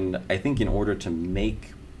 And I think in order to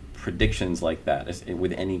make predictions like that,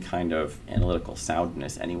 with any kind of analytical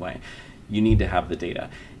soundness anyway, you need to have the data.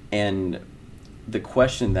 And the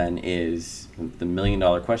question then is, the $1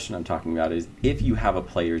 million question I'm talking about is, if you have a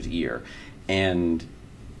player's ear, and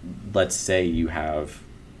let's say you have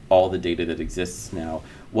all the data that exists now,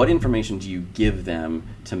 what information do you give them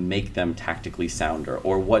to make them tactically sounder?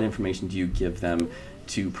 Or what information do you give them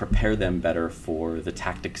to prepare them better for the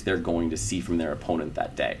tactics they're going to see from their opponent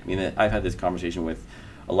that day? I mean, I've had this conversation with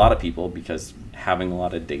a lot of people, because having a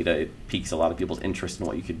lot of data, it piques a lot of people's interest in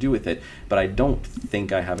what you could do with it, but I don't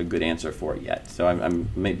think I have a good answer for it yet. So I'm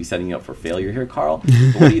maybe setting you up for failure here, Carl.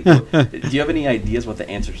 But do you have any ideas what the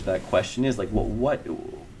answer to that question is? Like,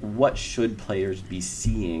 what should players be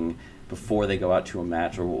seeing before they go out to a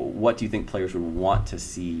match, or what do you think players would want to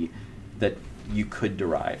see that you could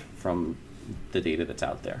derive from the data that's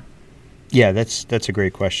out there? Yeah, that's a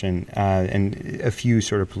great question, and a few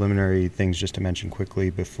sort of preliminary things just to mention quickly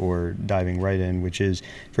before diving right in, which is,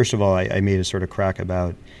 first of all, I made a sort of crack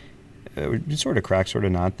about, sort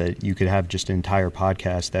of not, that you could have just an entire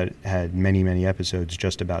podcast that had many, many episodes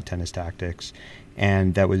just about tennis tactics,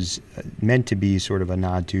 and that was meant to be sort of a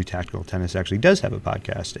nod to Tactical Tennis actually does have a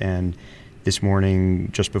podcast. And this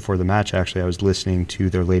morning, just before the match, actually, I was listening to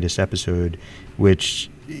their latest episode, which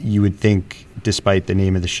you would think, despite the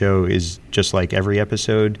name of the show, is just like every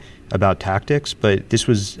episode about tactics. But this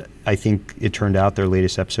was, I think it turned out, their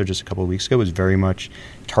latest episode just a couple of weeks ago was very much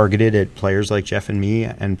targeted at players like Jeff and me,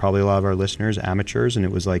 and probably a lot of our listeners, amateurs. And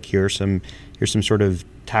it was like, here's some sort of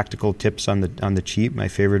tactical tips on the cheap. My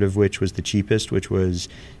favorite of which was the cheapest, which was,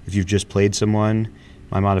 if you've just played someone,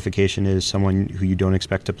 my modification is someone who you don't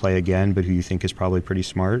expect to play again, but who you think is probably pretty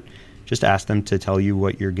smart. Just ask them to tell you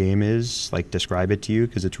what your game is, like describe it to you,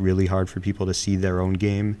 because it's really hard for people to see their own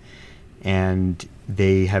game. And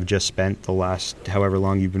they have just spent the last however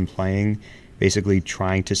long you've been playing basically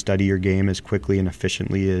trying to study your game as quickly and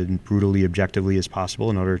efficiently and brutally objectively as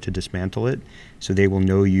possible in order to dismantle it. So they will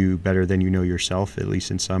know you better than you know yourself, at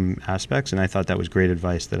least in some aspects. And I thought that was great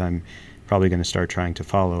advice that I'm probably going to start trying to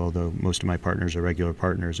follow, although most of my partners are regular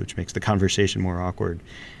partners, which makes the conversation more awkward.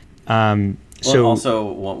 So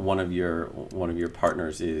also one of your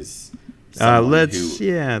partners is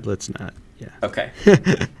let's not. Yeah. Okay.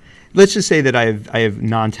 Let's just say that I have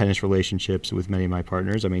non-tennis relationships with many of my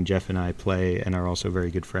partners. I mean, Jeff and I play and are also very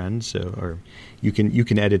good friends. So, or you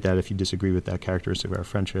can edit that if you disagree with that characteristic of our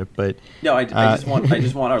friendship. But no, I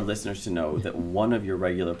just want our listeners to know that one of your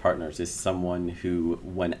regular partners is someone who,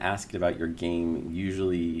 when asked about your game,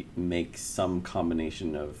 usually makes some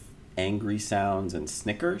combination of angry sounds and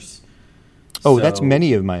snickers. Oh, that's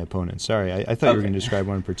many of my opponents. Sorry, I thought you were going to describe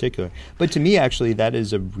one in particular. But to me, actually, that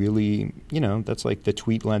is a really, that's like the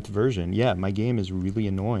tweet length version. Yeah, my game is really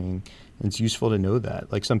annoying, and it's useful to know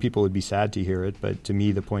that. Like, some people would be sad to hear it, but to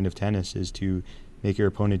me, the point of tennis is to make your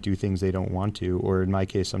opponent do things they don't want to, or in my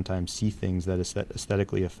case, sometimes see things that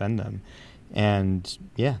aesthetically offend them. And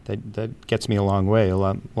yeah, that gets me a long way, a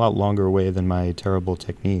lot longer way than my terrible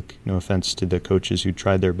technique. No offense to the coaches who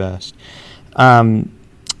tried their best.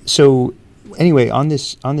 So anyway, on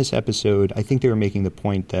this episode, I think they were making the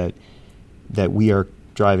point that we are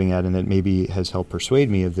driving at, and that maybe has helped persuade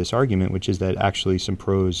me of this argument, which is that actually some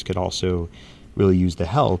pros could also really use the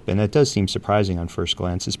help. And that does seem surprising on first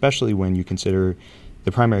glance, especially when you consider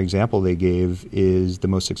the primary example they gave is the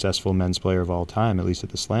most successful men's player of all time, at least at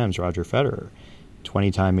the Slams, Roger Federer,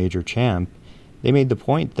 20-time major champ. They made the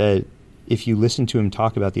point that if you listen to him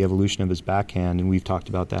talk about the evolution of his backhand, and we've talked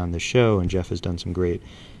about that on the show, and Jeff has done some great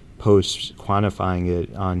posts quantifying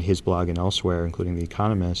it on his blog and elsewhere, including The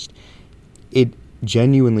Economist, it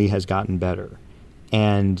genuinely has gotten better.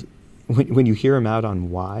 And when you hear him out on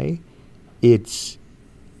why, it's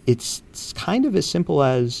kind of as simple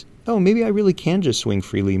as, oh, maybe I really can just swing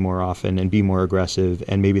freely more often and be more aggressive,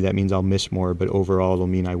 and maybe that means I'll miss more, but overall it'll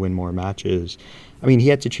mean I win more matches. I mean, he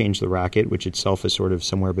had to change the racket, which itself is sort of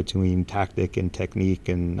somewhere between tactic and technique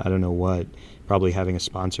and I don't know what, probably having a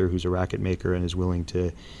sponsor who's a racket maker and is willing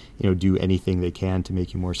to do anything they can to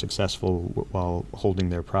make you more successful while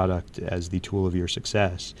holding their product as the tool of your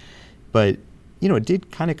success. But, it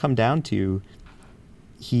did kind of come down to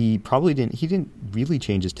he didn't really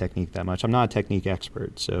change his technique that much. I'm not a technique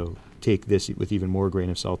expert, so take this with even more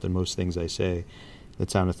grain of salt than most things I say. that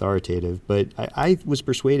sound authoritative. But I was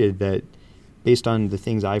persuaded that based on the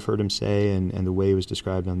things I've heard him say and the way it was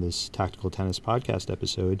described on this Tactical Tennis podcast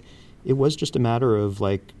episode, it was just a matter of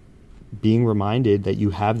like being reminded that you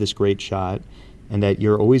have this great shot and that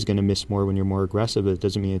you're always going to miss more when you're more aggressive. It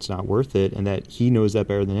doesn't mean it's not worth it, and that he knows that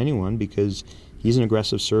better than anyone because he's an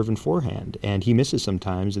aggressive serve and forehand, and he misses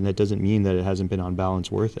sometimes, and that doesn't mean that it hasn't been on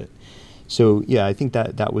balance worth it. So, yeah, I think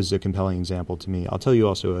that was a compelling example to me. I'll tell you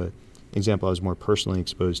also an example I was more personally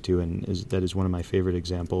exposed to, and that is one of my favorite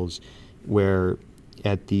examples, where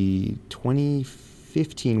at the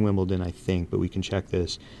 2015 Wimbledon, I think, but we can check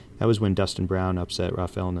this, that was when Dustin Brown upset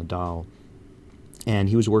Rafael Nadal. And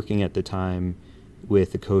he was working at the time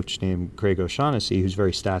with a coach named Craig O'Shaughnessy, who's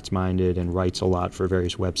very stats-minded and writes a lot for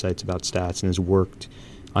various websites about stats and has worked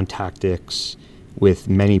on tactics with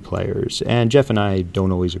many players. And Jeff and I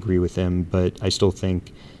don't always agree with him, but I still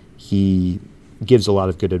think he gives a lot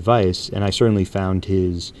of good advice. And I certainly found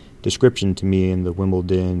his description to me in the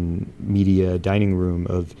Wimbledon media dining room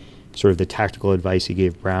of sort of the tactical advice he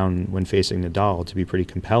gave Brown when facing Nadal to be pretty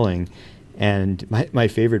compelling. And my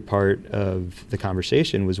favorite part of the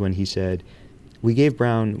conversation was when he said, we gave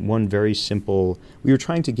Brown one very simple, we were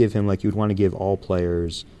trying to give him, like you would want to give all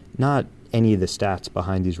players, not any of the stats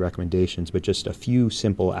behind these recommendations, but just a few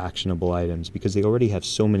simple actionable items, because they already have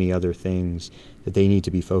so many other things that they need to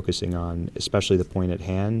be focusing on, especially the point at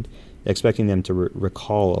hand. Expecting them to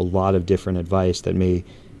recall a lot of different advice that may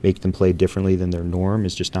make them play differently than their norm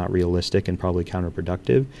is just not realistic and probably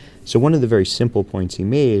counterproductive. So one of the very simple points he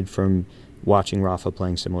made from watching Rafa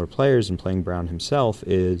playing similar players and playing Brown himself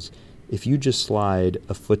is, if you just slide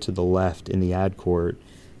a foot to the left in the ad court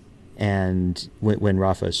and when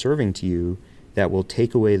Rafa is serving to you, that will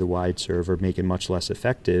take away the wide serve or make it much less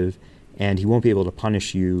effective, and he won't be able to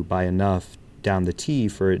punish you by enough down the tee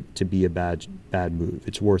for it to be a bad move.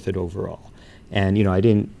 It's worth it overall. And I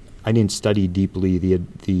didn't study deeply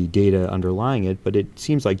the data underlying it, but it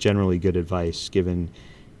seems like generally good advice given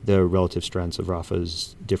the relative strengths of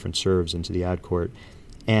Rafa's different serves into the ad court.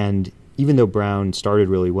 And even though Brown started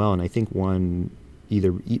really well, and I think won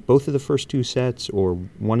either both of the first two sets or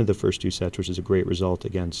one of the first two sets, which is a great result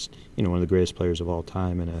against one of the greatest players of all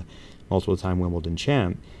time and a multiple-time Wimbledon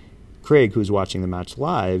champ, Craig, who was watching the match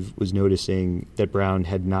live, was noticing that Brown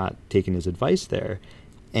had not taken his advice there.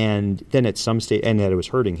 And then at some stage, and that it was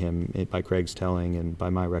hurting him by Craig's telling and by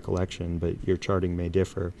my recollection, but your charting may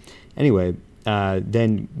differ. Anyway,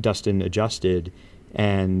 then Dustin adjusted,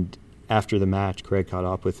 and after the match, Craig caught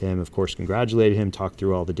up with him, of course congratulated him, talked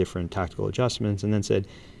through all the different tactical adjustments, and then said,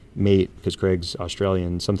 mate, because Craig's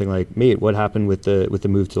Australian, something like, mate, what happened with the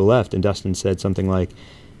move to the left? And Dustin said something like,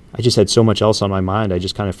 I just had so much else on my mind, I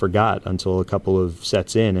just kind of forgot until a couple of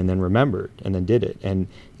sets in and then remembered and then did it. And,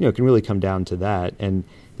 it can really come down to that. And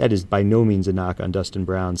that is by no means a knock on Dustin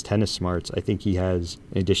Brown's tennis smarts. I think he has,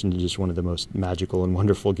 in addition to just one of the most magical and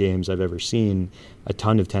wonderful games I've ever seen, a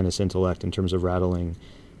ton of tennis intellect in terms of rattling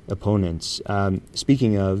opponents.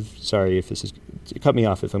 Speaking of, sorry if this is, cut me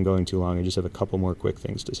off if I'm going too long. I just have a couple more quick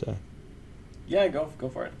things to say. Yeah, go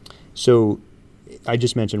for it. So I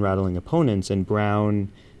just mentioned rattling opponents, and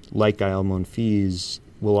Brown, like Gael Monfils,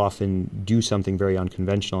 will often do something very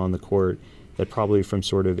unconventional on the court that probably from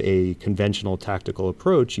sort of a conventional tactical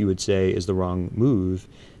approach you would say is the wrong move.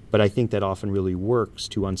 But I think that often really works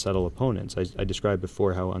to unsettle opponents. I described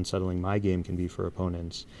before how unsettling my game can be for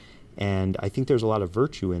opponents. And I think there's a lot of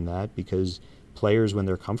virtue in that because players, when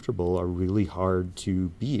they're comfortable, are really hard to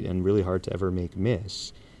beat and really hard to ever make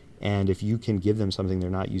miss. And if you can give them something they're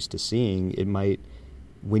not used to seeing, it might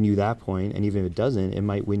win you that point, and even if it doesn't, it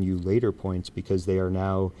might win you later points because they are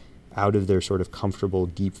now out of their sort of comfortable,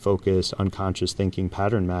 deep focus, unconscious thinking,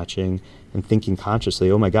 pattern matching, and thinking consciously,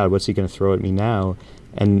 oh my God, what's he going to throw at me now?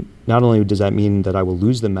 And not only does that mean that I will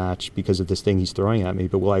lose the match because of this thing he's throwing at me,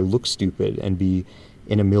 but will I look stupid and be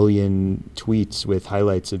in a million tweets with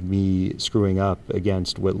highlights of me screwing up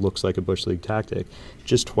against what looks like a Bush League tactic.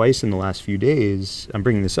 Just twice in the last few days, I'm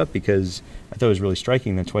bringing this up because I thought it was really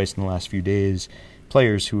striking that twice in the last few days,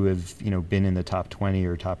 players who have been in the top 20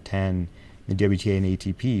 or top 10 in the WTA and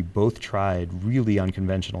ATP both tried really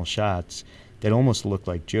unconventional shots that almost looked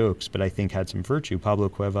like jokes, but I think had some virtue. Pablo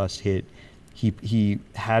Cuevas he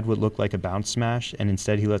had what looked like a bounce smash, and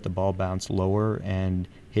instead he let the ball bounce lower and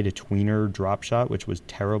hit a tweener drop shot, which was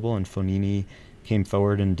terrible, and Fognini came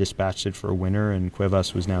forward and dispatched it for a winner, and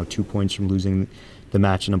Cuevas was now 2 points from losing the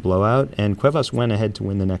match in a blowout, and Cuevas went ahead to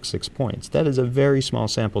win the next 6 points. That is a very small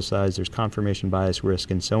sample size. There's confirmation bias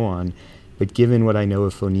risk and so on, But given what I know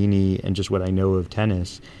of Fognini and just what I know of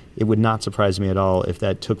tennis, it would not surprise me at all if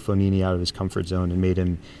that took Fognini out of his comfort zone and made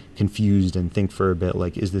him confused and think for a bit,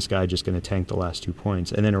 like, is this guy just going to tank the last 2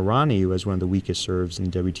 points? And then Irani, who has one of the weakest serves in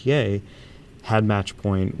WTA, had match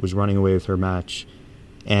point, was running away with her match,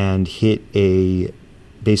 and hit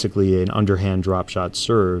basically an underhand drop shot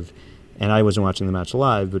serve. And I wasn't watching the match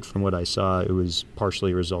live, but from what I saw, it was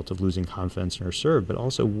partially a result of losing confidence in her serve. But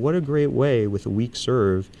also, what a great way with a weak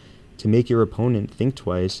serve to make your opponent think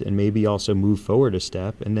twice and maybe also move forward a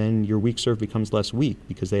step, and then your weak serve becomes less weak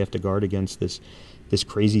because they have to guard against this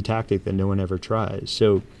crazy tactic that no one ever tries.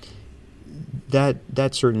 So that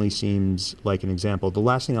certainly seems like an example. The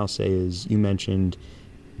last thing I'll say is, you mentioned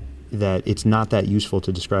that it's not that useful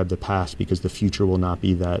to describe the past because the future will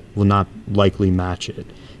not likely match it.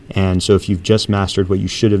 And so if you've just mastered what you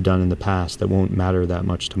should have done in the past, that won't matter that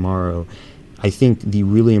much tomorrow. I think the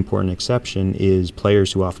really important exception is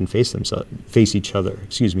players who often face each other,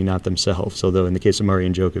 not themselves, although in the case of Murray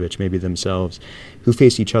and Djokovic, maybe themselves, who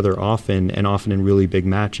face each other often, and often in really big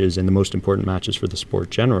matches, and the most important matches for the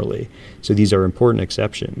sport generally. So these are important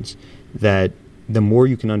exceptions that the more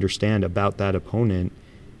you can understand about that opponent,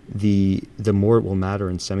 the more it will matter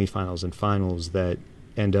in semifinals and finals that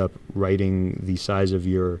end up writing the size of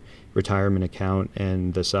your retirement account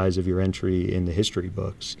and the size of your entry in the history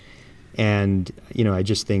books. And, I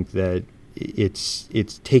just think that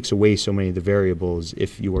it takes away so many of the variables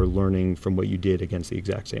if you are learning from what you did against the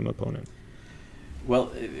exact same opponent.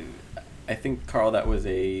 Well, I think, Carl, that was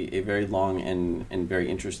a very long and very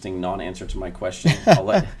interesting non-answer to my question.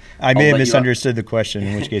 I may have misunderstood the question,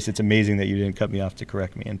 in which case it's amazing that you didn't cut me off to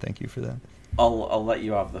correct me, and thank you for that. I'll let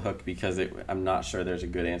you off the hook because I'm not sure there's a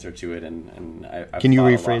good answer to it. Can you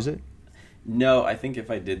rephrase it? No, I think if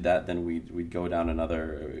I did that, then we'd go down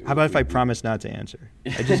another. How about if I promise not to answer?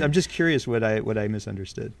 I'm just curious what I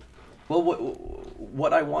misunderstood. Well,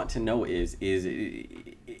 what I want to know is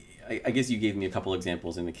I guess you gave me a couple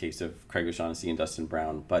examples in the case of Craig O'Shaughnessy and Dustin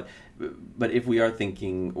Brown, but if we are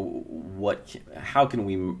thinking, how can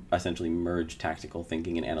we essentially merge tactical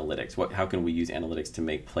thinking and analytics? How can we use analytics to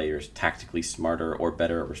make players tactically smarter or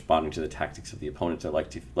better at responding to the tactics of the opponents they're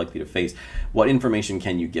likely to face? What information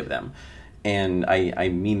can you give them? And I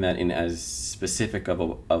mean that in as specific of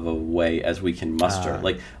a way as we can muster.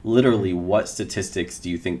 Like, literally, what statistics do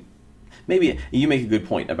you think? Maybe you make a good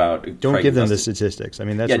point about don't give them the statistics. I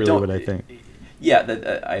mean, that's really what I think. Yeah,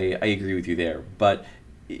 I agree with you there. But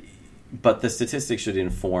the statistics should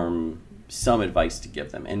inform some advice to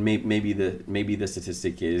give them, and maybe the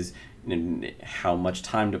statistic is how much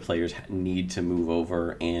time do players need to move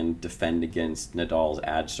over and defend against Nadal's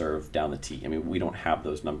ad serve down the tee. I mean, we don't have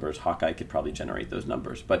those numbers. Hawkeye could probably generate those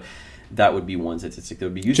numbers, but that would be one statistic that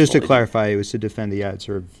would be useful. Just to clarify, it was to defend the ad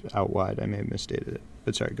serve out wide. I may have misstated it,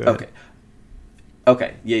 but sorry, go ahead.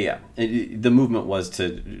 Okay, yeah. The movement was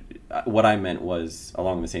to. What I meant was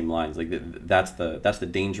along the same lines. Like that's the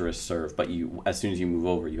dangerous serve, but as soon as you move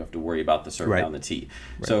over, you have to worry about the serve down the tee.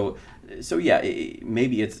 Right. So yeah,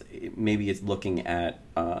 maybe it's looking at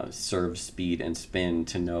serve speed and spin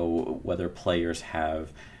to know whether players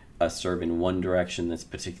have a serve in one direction that's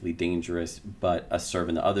particularly dangerous, but a serve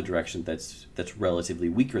in the other direction that's relatively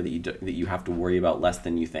weaker that you have to worry about less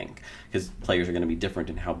than you think, because players are going to be different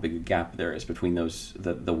in how big a gap there is between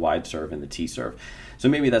the wide serve and the tee serve. So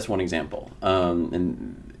maybe that's one example,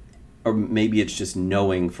 or maybe it's just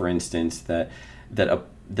knowing, for instance, that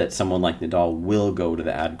someone like Nadal will go to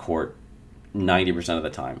the ad court 90% of the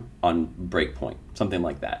time on break point, something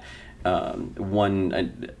like that.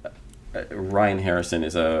 Ryan Harrison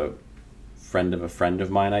is a friend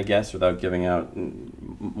of mine, I guess, without giving out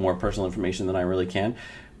more personal information than I really can.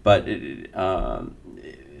 But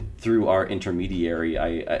through our intermediary,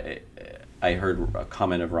 I heard a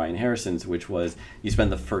comment of Ryan Harrison's, which was, you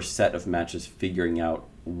spend the first set of matches figuring out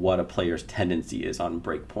what a player's tendency is on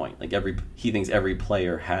break point. Like he thinks every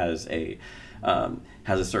player has a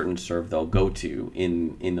certain serve they'll go to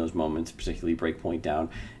in those moments, particularly break point down.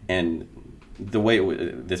 And the way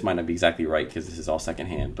this might not be exactly right because this is all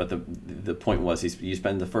secondhand, but the point was you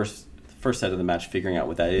spend the first set of the match figuring out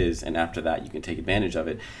what that is, and after that you can take advantage of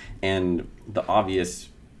it. And the obvious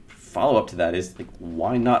follow-up to that is, like,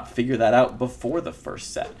 why not figure that out before the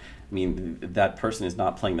first set? I mean, that person is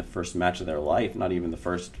not playing the first match of their life, not even the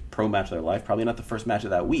first pro match of their life, probably not the first match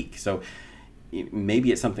of that week. So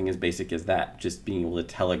maybe it's something as basic as that, just being able to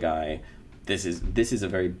tell a guy, this is a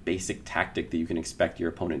very basic tactic that you can expect your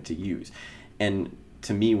opponent to use. And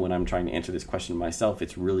to me, when I'm trying to answer this question myself,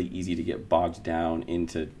 it's really easy to get bogged down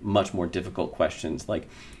into much more difficult questions like,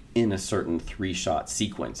 in a certain 3-shot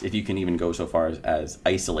sequence, if you can even go so far as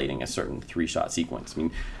isolating a certain 3-shot sequence. I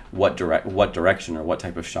mean, what direction or what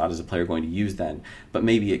type of shot is a player going to use then? But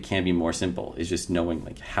maybe it can be more simple. It's just knowing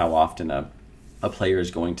like how often a player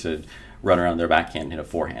is going to run around their backhand and hit a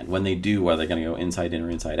forehand. When they do, are they going to go inside in or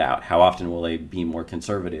inside out? How often will they be more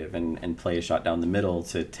conservative and play a shot down the middle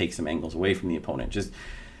to take some angles away from the opponent?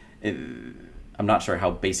 I'm not sure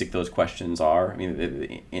how basic those questions are. I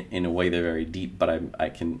mean, in a way, they're very deep, but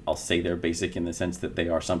I'll say they're basic in the sense that they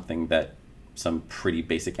are something that some pretty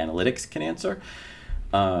basic analytics can answer.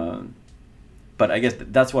 But I guess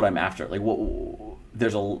that's what I'm after. Like,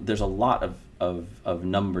 there's a lot of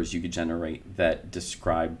numbers you could generate that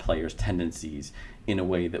describe players' tendencies in a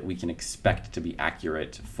way that we can expect to be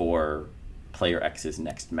accurate for player X's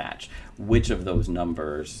next match. Which of those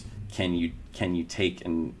numbers can you take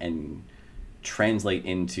and translate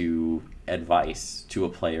into advice to a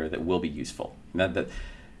player that will be useful?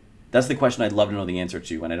 That's the question I'd love to know the answer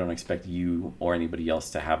to, and I don't expect you or anybody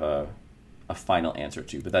else to have a final answer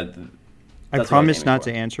to. But I promise not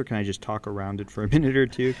to answer. Can I just talk around it for a minute or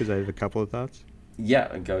two, because I have a couple of thoughts?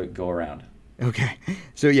 Yeah, go around. Okay.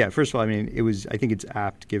 So yeah, first of all, I mean, I think it's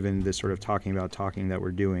apt given this sort of talking that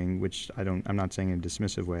we're doing, which I'm not saying in a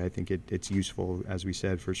dismissive way. I think it's useful, as we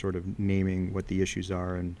said, for sort of naming what the issues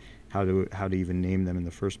are and how to even name them in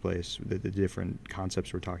the first place, the different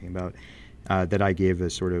concepts we're talking about, that I gave a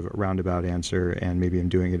sort of roundabout answer, and maybe I'm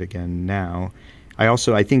doing it again now.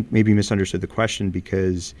 I think maybe misunderstood the question,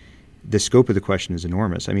 because the scope of the question is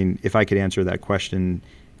enormous. I mean, if I could answer that question,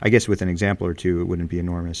 I guess with an example or two, it wouldn't be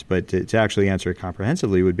enormous. But to actually answer it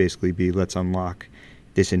comprehensively would basically be, let's unlock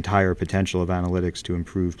this entire potential of analytics to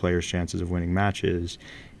improve players' chances of winning matches.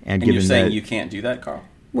 And given you're saying you can't do that, Carl?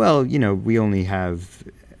 Well, we only have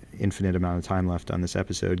infinite amount of time left on this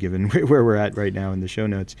episode, given where we're at right now in the show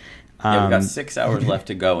notes. Yeah, we've got 6 hours left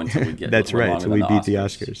to go until we get. That's right. Until we beat the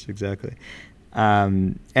Oscars. Exactly.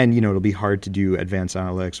 And it'll be hard to do advanced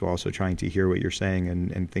analytics while also trying to hear what you're saying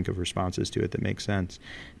and think of responses to it that make sense.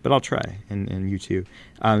 But I'll try, and you too.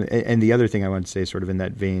 And the other thing I want to say, sort of in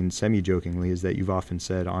that vein, semi-jokingly, is that you've often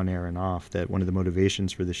said on air and off that one of the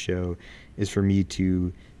motivations for the show is for me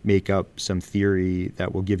to make up some theory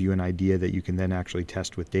that will give you an idea that you can then actually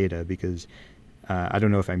test with data, because I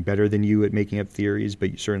don't know if I'm better than you at making up theories,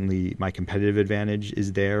 but certainly my competitive advantage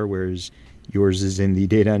is there, whereas yours is in the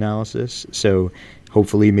data analysis. So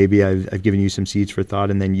hopefully maybe I've given you some seeds for thought,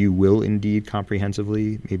 and then you will indeed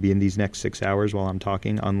comprehensively, maybe in these next 6 hours while I'm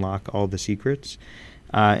talking, unlock all the secrets.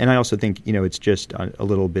 And I also think, it's just a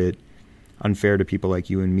little bit unfair to people like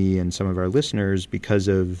you and me and some of our listeners, because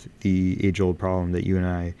of the age-old problem that you and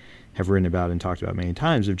I have written about and talked about many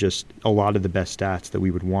times, of just a lot of the best stats that we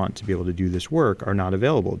would want to be able to do this work are not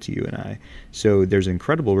available to you and I. So there's an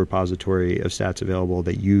incredible repository of stats available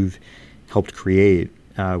that you've helped create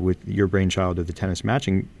with your brainchild of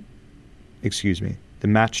the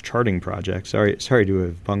match charting project. Sorry to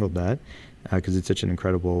have bungled that, because it's such an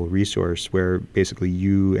incredible resource where basically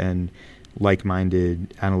you and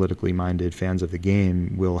like-minded, analytically minded fans of the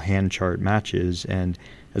game will hand chart matches. And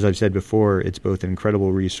as I've said before, it's both an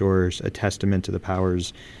incredible resource, a testament to the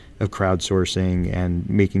powers of crowdsourcing and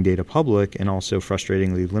making data public, and also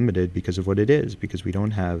frustratingly limited because of what it is, because we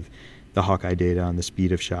don't have the Hawkeye data on the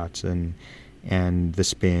speed of shots and the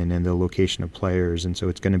spin and the location of players. And so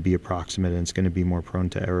it's going to be approximate, and it's going to be more prone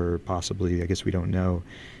to error, possibly. I guess we don't know.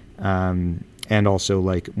 And also,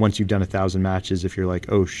 like, once you've done 1,000 matches, if you're like,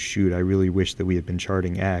 oh, shoot, I really wish that we had been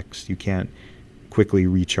charting X, you can't quickly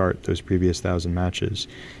rechart those previous 1,000 matches.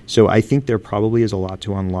 So I think there probably is a lot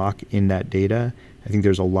to unlock in that data. I think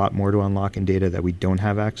there's a lot more to unlock in data that we don't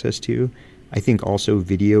have access to. I think also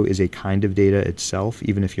video is a kind of data itself,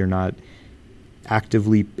 even if you're not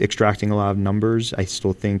actively extracting a lot of numbers. I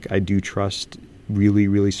still think I do trust really,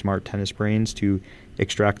 really smart tennis brains to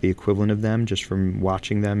extract the equivalent of them just from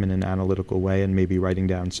watching them in an analytical way and maybe writing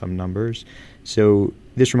down some numbers. So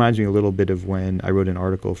this reminds me a little bit of when I wrote an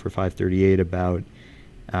article for 538 about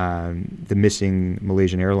the missing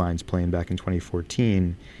Malaysian Airlines plane back in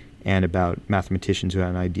 2014, and about mathematicians who had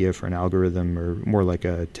an idea for an algorithm, or more like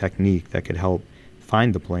a technique that could help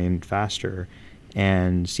find the plane faster.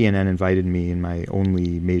 And CNN invited me in my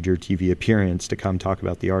only major TV appearance to come talk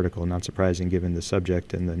about the article, not surprising given the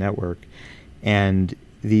subject and the network. And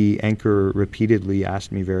the anchor repeatedly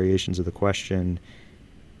asked me variations of the question,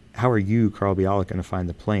 how are you, Carl Bialik, going to find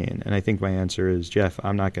the plane? And I think my answer is, Jeff,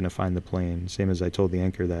 I'm not going to find the plane, same as I told the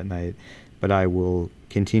anchor that night, but I will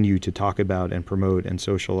continue to talk about and promote and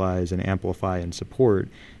socialize and amplify and support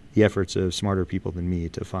the efforts of smarter people than me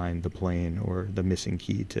to find the plane or the missing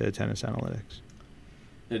key to tennis analytics.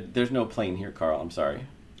 There's no plane here, Carl. I'm sorry.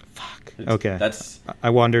 Fuck. Okay. That's I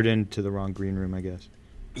wandered into the wrong green room, I guess.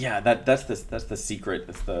 Yeah, that's the secret.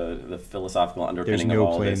 That's the philosophical underpinning There's no of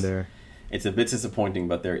all plane this. there. It's a bit disappointing,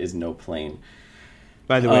 but there is no plane.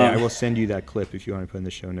 By the way, I will send you that clip if you want to put in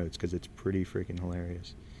the show notes because it's pretty freaking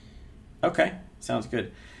hilarious. Okay, sounds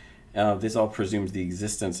good. This all presumes the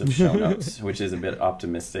existence of show notes, which is a bit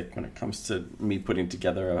optimistic when it comes to me putting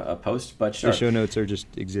together a post, but sure. The show notes are just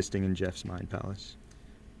existing in Jeff's mind palace.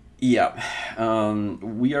 Yeah.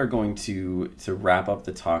 We are going to wrap up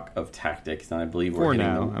the talk of tactics, and I believe we're hitting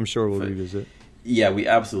now. I'm sure we'll revisit. Yeah, we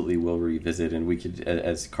absolutely will revisit, and we could,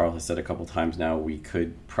 as Carl has said a couple times now, we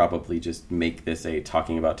could probably just make this a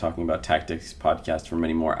talking about tactics podcast for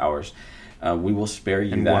many more hours. We will spare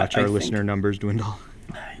you and that. Watch our listener numbers dwindle.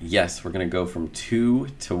 Yes, we're going to go from 2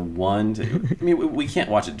 to 1. I mean, we can't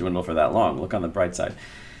watch it dwindle for that long. Look on the bright side.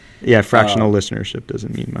 Yeah, fractional listenership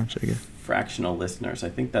doesn't mean much, I guess. Fractional listeners. I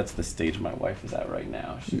think that's the stage my wife is at right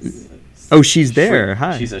now. She's there.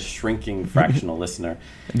 Hi. She's a shrinking fractional listener.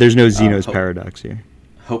 There's no Zeno's paradox here.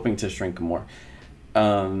 Hoping to shrink more.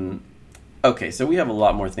 Okay, so we have a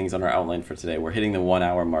lot more things on our outline for today. We're hitting the 1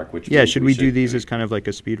 hour mark, which should we do these as kind of like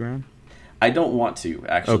a speed round? I don't want to,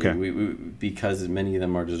 actually, okay. Because many of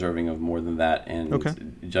them are deserving of more than that, and okay.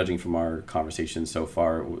 Judging from our conversation so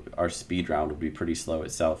far, our speed round would be pretty slow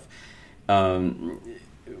itself.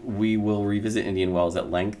 We will revisit Indian Wells at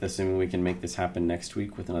length, assuming we can make this happen next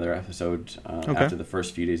week with another episode after the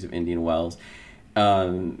first few days of Indian Wells.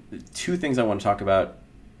 2 things I want to talk about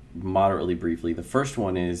moderately briefly. The first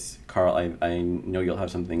one is, Carl, I know you'll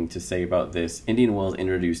have something to say about this. Indian Wells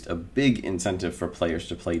introduced a big incentive for players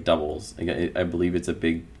to play doubles. I believe it's a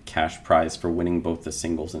big cash prize for winning both the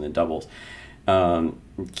singles and the doubles.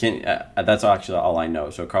 That's actually all I know.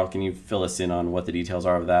 So, Carl, can you fill us in on what the details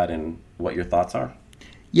are of that and what your thoughts are?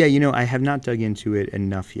 Yeah, I have not dug into it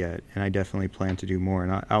enough yet, and I definitely plan to do more.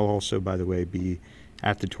 And I'll also, by the way, be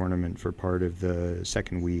at the tournament for part of the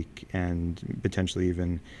second week and potentially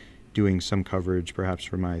even doing some coverage perhaps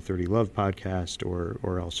for my 30 Love podcast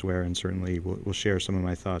or elsewhere, and certainly we'll share some of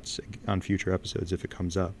my thoughts on future episodes if it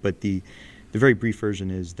comes up. But the very brief version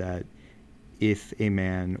is that if a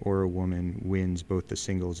man or a woman wins both the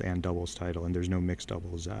singles and doubles title, and there's no mixed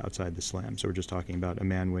doubles outside the slam, so we're just talking about a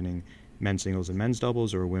man winning men's singles and men's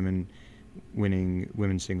doubles, or a women winning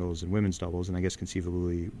women's singles and women's doubles, and I guess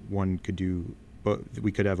conceivably one could do, but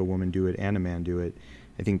we could have a woman do it and a man do it.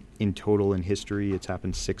 I think in total in history it's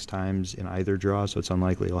happened 6 times in either draw, so it's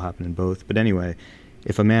unlikely it'll happen in both. But anyway,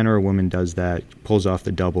 if a man or a woman does that, pulls off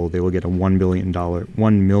the double, they will get a $1 million,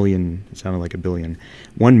 it sounded like a billion,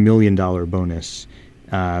 $1 million bonus,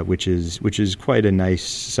 which is quite a nice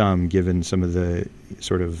sum given some of the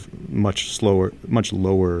sort of much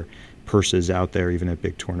lower purses out there even at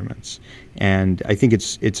big tournaments. And I think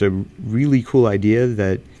it's a really cool idea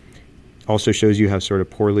that also shows you how sort of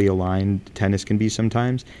poorly aligned tennis can be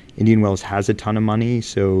sometimes. Indian Wells has a ton of money,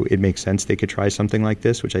 so it makes sense they could try something like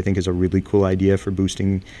this, which I think is a really cool idea for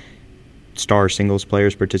boosting star singles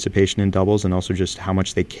players' participation in doubles and also just how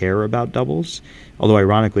much they care about doubles. Although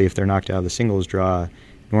ironically, if they're knocked out of the singles draw,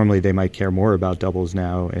 normally they might care more about doubles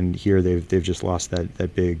now, and here they've just lost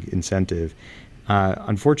that big incentive.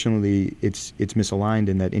 Unfortunately, it's misaligned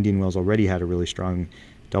in that Indian Wells already had a really strong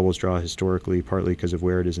doubles draw historically, partly because of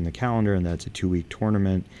where it is in the calendar, and that's a 2-week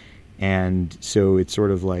tournament. And so it's sort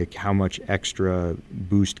of like how much extra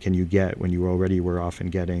boost can you get when you already were often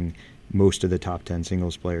getting most of the top 10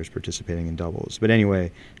 singles players participating in doubles. But anyway,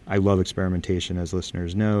 I love experimentation, as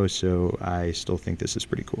listeners know, so I still think this is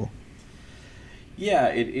pretty cool. Yeah,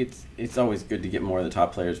 it's always good to get more of the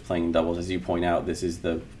top players playing doubles. As you point out, this is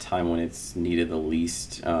the time when it's needed the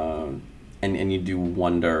least. And you do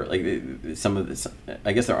wonder, like some of this,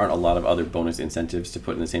 I guess there aren't a lot of other bonus incentives to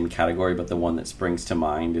put in the same category, but the one that springs to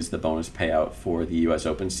mind is the bonus payout for the U.S.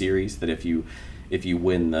 Open Series, that if you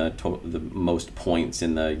win the most points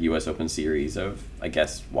in the U.S. Open Series of, I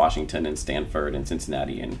guess, Washington and Stanford and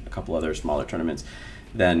Cincinnati and a couple other smaller tournaments,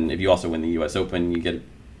 then if you also win the U.S. Open, you get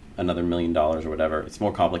another $1 million or whatever. It's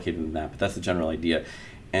more complicated than that, but that's the general idea.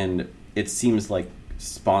 And it seems like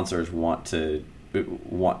sponsors want to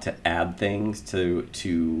add things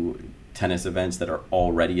to tennis events that are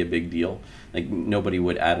already a big deal. Like nobody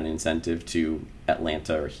would add an incentive to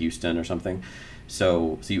Atlanta or Houston or something.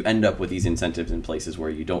 So you end up with these incentives in places where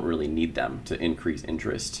you don't really need them to increase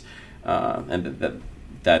interest. And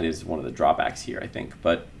that is one of the drawbacks here, I think.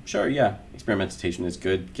 But sure, yeah, experimentation is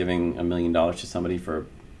good. Giving $1 million to somebody for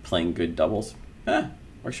playing good doubles,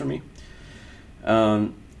 works for me.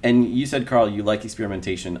 And you said, Carl, you like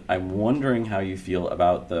experimentation. I'm wondering how you feel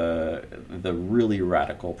about the really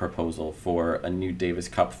radical proposal for a new Davis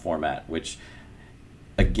Cup format, which,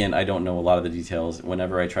 again, I don't know a lot of the details.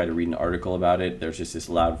 Whenever I try to read an article about it, there's just this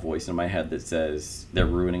loud voice in my head that says they're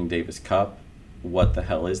ruining Davis Cup. What the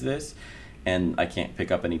hell is this? And I can't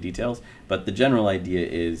pick up any details. But the general idea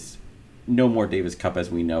is no more Davis Cup as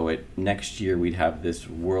we know it. Next year we'd have this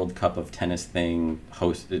World Cup of tennis thing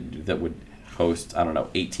hosted that would host, I don't know,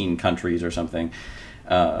 18 countries or something.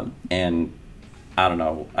 And I don't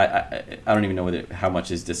know. I don't even know how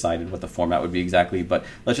much is decided what the format would be exactly. But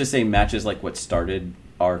let's just say matches like what started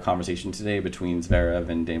our conversation today between Zverev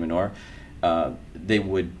and de Minaur, they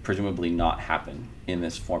would presumably not happen in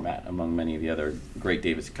this format among many of the other great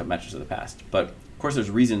Davis Cup matches of the past. But of course,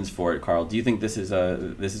 there's reasons for it, Carl. Do you think this is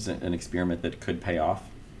an experiment that could pay off?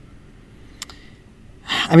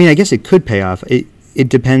 I mean, I guess it could pay off. It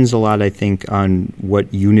depends a lot, I think, on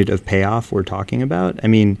what unit of payoff we're talking about. I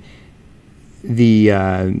mean,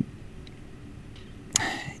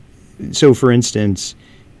 so for instance,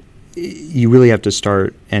 you really have to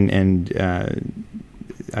start, and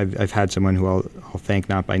I've had someone who I'll thank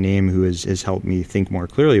not by name who has helped me think more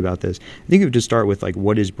clearly about this. I think you have to start with like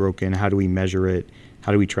what is broken, how do we measure it,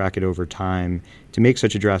 how do we track it over time. To make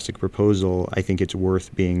such a drastic proposal, I think it's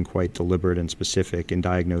worth being quite deliberate and specific in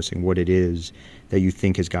diagnosing what it is that you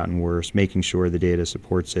think has gotten worse, making sure the data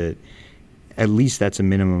supports it. At least that's a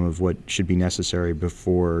minimum of what should be necessary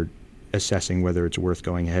before assessing whether it's worth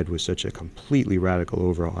going ahead with such a completely radical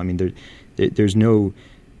overhaul. I mean, there's no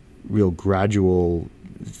real gradual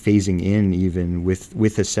phasing in even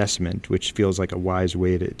with assessment, which feels like a wise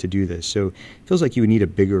way to do this. So it feels like you would need a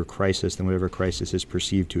bigger crisis than whatever crisis is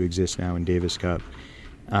perceived to exist now in Davis Cup.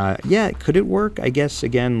 Yeah, could it work? I guess,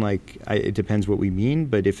 again, it depends what we mean,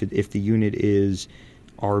 but if the unit is,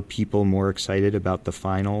 are people more excited about the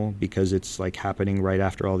final because it's like happening right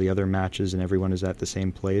after all the other matches and everyone is at the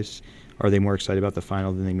same place? Are they more excited about the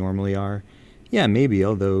final than they normally are? Yeah, maybe,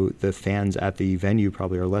 although the fans at the venue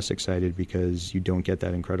probably are less excited because you don't get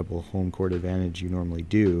that incredible home court advantage you normally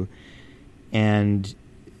do. And,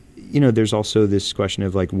 there's also this question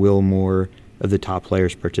of like, will more of the top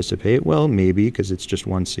players participate? Well, maybe, because it's just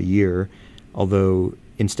once a year. Although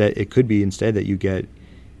it could be that you get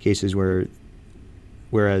cases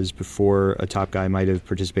whereas before a top guy might have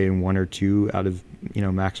participated in one or two out of,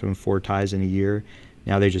 maximum 4 ties in a year,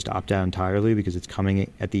 now they just opt out entirely because it's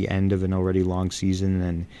coming at the end of an already long season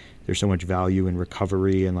and there's so much value in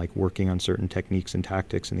recovery and like working on certain techniques and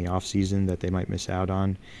tactics in the off season that they might miss out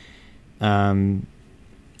on.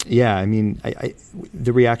 Yeah, I mean,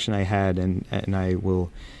 the reaction I had, and I will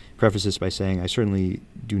preface this by saying I certainly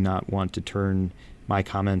do not want to turn my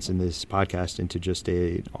comments in this podcast into just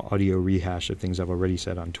an audio rehash of things I've already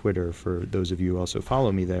said on Twitter for those of you who also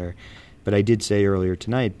follow me there. But I did say earlier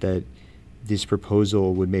tonight that this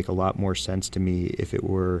proposal would make a lot more sense to me if it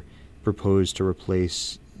were proposed to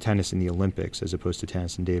replace tennis in the Olympics as opposed to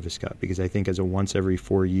tennis in Davis Cup, because I think as a once every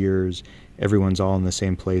 4 years, everyone's all in the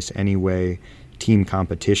same place anyway, team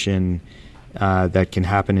competition that can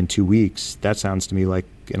happen in 2 weeks, that sounds to me like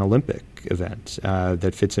an Olympic event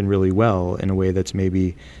that fits in really well in a way that's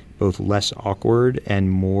maybe both less awkward and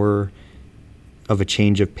more of a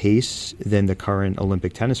change of pace than the current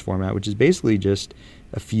Olympic tennis format, which is basically just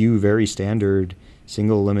a few very standard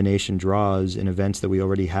single elimination draws in events that we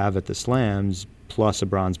already have at the Slams, plus a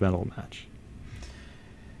bronze medal match.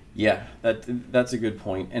 Yeah, that's a good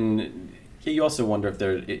point. And you also wonder if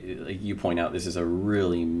like you point out, this is a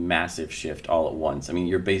really massive shift all at once. I mean,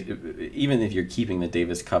 even if you're keeping the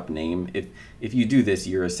Davis Cup name, if you do this,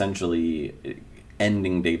 you're essentially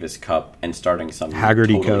ending Davis Cup and starting some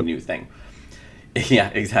Haggerty totally Cup. New thing. Yeah,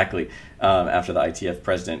 exactly. After the ITF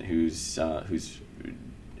president, whose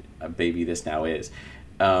a baby this now is.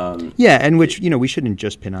 Yeah, and which, we shouldn't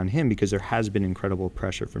just pin on him because there has been incredible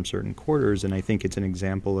pressure from certain quarters, and I think it's an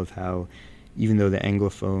example of how, even though the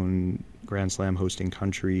Anglophone Grand Slam hosting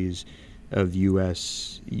countries of the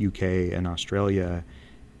US, UK, and Australia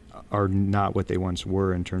are not what they once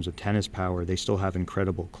were in terms of tennis power, they still have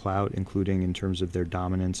incredible clout, including in terms of their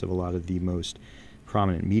dominance of a lot of the most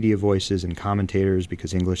prominent media voices and commentators,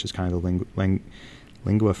 because English is kind of the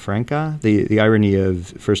lingua franca. The irony of,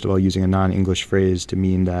 first of all, using a non-English phrase to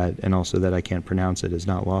mean that, and also that I can't pronounce it, is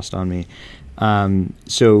not lost on me.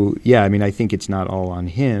 So, yeah, I mean, I think it's not all on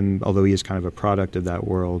him, although he is kind of a product of that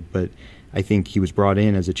world, but I think he was brought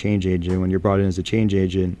in as a change agent. When you're brought in as a change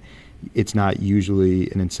agent, it's not usually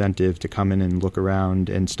an incentive to come in and look around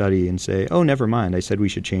and study and say, oh, never mind, I said we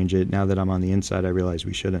should change it. Now that I'm on the inside, I realize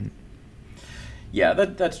we shouldn't. Yeah,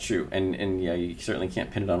 that's true, and yeah, you certainly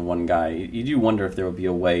can't pin it on one guy. You do wonder if there will be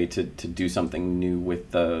a way to do something new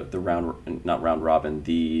with the round, not round robin,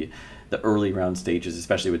 the the early round stages,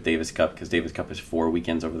 especially with Davis Cup, because Davis Cup is 4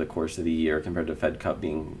 weekends over the course of the year compared to Fed Cup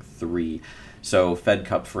being 3. So Fed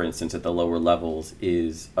Cup, for instance, at the lower levels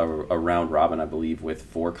is a round robin, I believe, with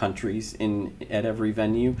 4 countries at every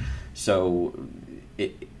venue. So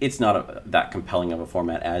it's not that compelling of a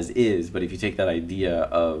format as is, but if you take that idea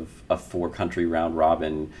of a 4-country round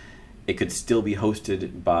robin, it could still be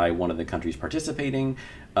hosted by one of the countries participating.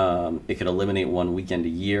 It could eliminate 1 weekend a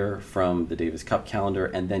year from the Davis Cup calendar,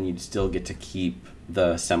 and then you'd still get to keep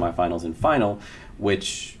the semifinals and final,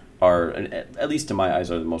 which are, at least to my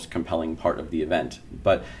eyes, are the most compelling part of the event.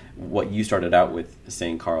 But what you started out with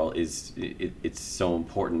saying, Carl, is it's so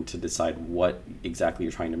important to decide what exactly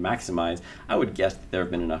you're trying to maximize. I would guess that there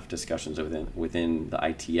have been enough discussions within the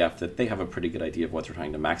ITF that they have a pretty good idea of what they're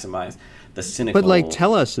trying to maximize. The cynical, but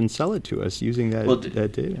tell us and sell it to us using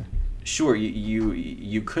that data. Sure,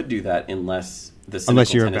 you could do that unless the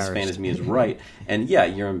cynical tennis fan as me is right. And yeah,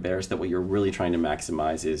 you're embarrassed that what you're really trying to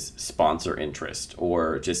maximize is sponsor interest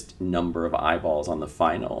or just number of eyeballs on the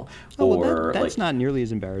final. That's not nearly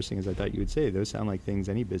as embarrassing as I thought you would say. Those sound like things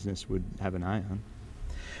any business would have an eye on.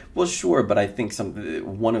 Well, sure, but I think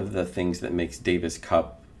one of the things that makes Davis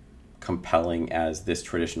Cup compelling as this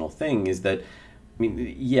traditional thing is that, I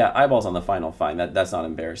mean, yeah, eyeballs on the final, fine. That's not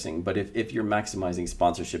embarrassing. But if you're maximizing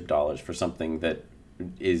sponsorship dollars for something that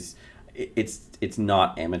is, it's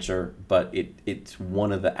not amateur, but it's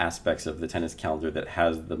one of the aspects of the tennis calendar that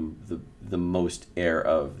has the most air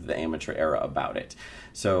of the amateur era about it.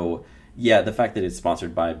 So yeah, the fact that it's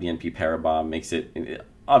sponsored by BNP Paribas makes it,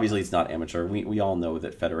 obviously it's not amateur. We all know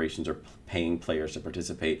that federations are paying players to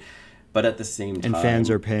participate, but at the same time, and fans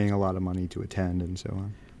are paying a lot of money to attend and so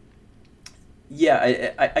on.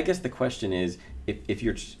 Yeah, I guess the question is, if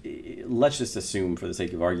you're, let's just assume for the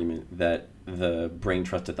sake of argument that the brain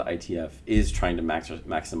trust at the ITF is trying to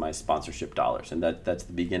maximize sponsorship dollars, and that's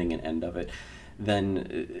the beginning and end of it,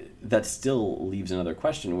 then that still leaves another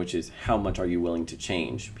question, which is how much are you willing to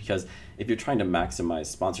change? Because if you're trying to maximize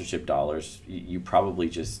sponsorship dollars, you probably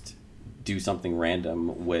just do something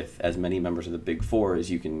random with as many members of the Big Four as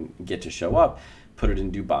you can get to show up, put it in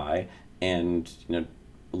Dubai, and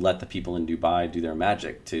let the people in Dubai do their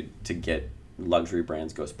magic to get luxury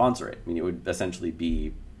brands go sponsor it. I mean, it would essentially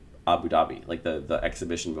be Abu Dhabi, like the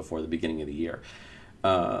exhibition before the beginning of the year.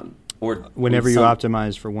 Or whenever you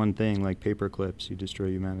optimize for one thing, like paper clips, you destroy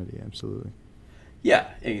humanity. Absolutely. Yeah,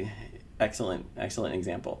 excellent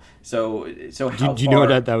example. So how do you know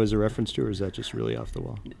what that was a reference to, or is that just really off the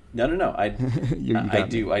wall? No. I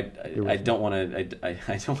do. I don't want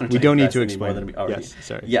to. We don't need to explain. Yes,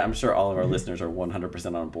 sorry. Yeah, I'm sure all of our listeners are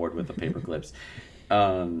 100% on board with the paper clips.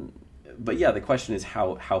 But yeah, the question is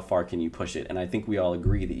how far can you push it? And I think we all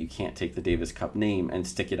agree that you can't take the Davis Cup name and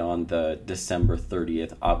stick it on the December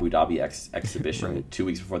 30th Abu Dhabi exhibition right. 2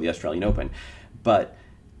 weeks before the Australian Open. But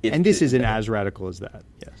this isn't as radical as that.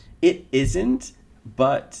 Yes, it isn't,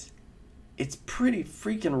 but it's pretty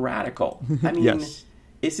freaking radical. I mean, yes.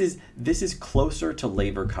 This is closer to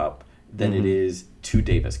Laver Cup than it is to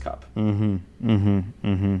Davis Cup.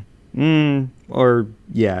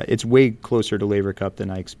 It's way closer to Laver Cup than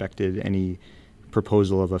I expected any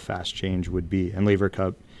proposal of a fast change would be. And Laver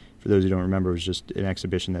Cup, for those who don't remember, was just an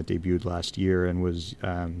exhibition that debuted last year and was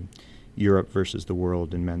Europe versus the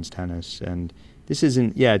world in men's tennis. And this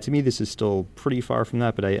isn't, to me this is still pretty far from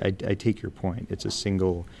that, but I take your point. It's a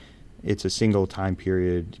single time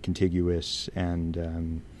period, contiguous,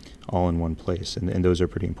 and all in one place. And those are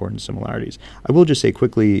pretty important similarities. I will just say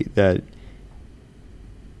quickly that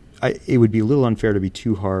it would be a little unfair to be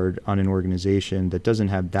too hard on an organization that doesn't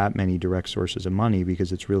have that many direct sources of money,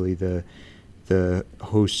 because it's really the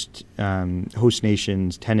host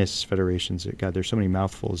nations tennis federations. God, there's so many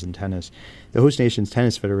mouthfuls in tennis. The host nations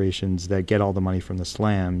tennis federations that get all the money from the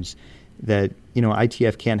slams. That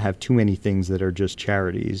ITF can't have too many things that are just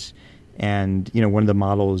charities. And one of the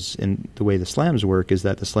models in the way the slams work is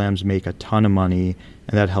that the slams make a ton of money,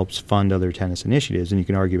 and that helps fund other tennis initiatives. And you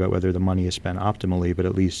can argue about whether the money is spent optimally, but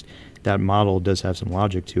at least that model does have some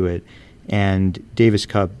logic to it. And Davis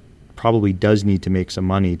Cup probably does need to make some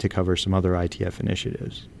money to cover some other ITF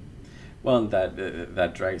initiatives. Well,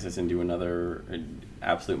 that drags us into another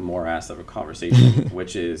absolute morass of a conversation,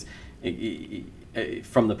 which is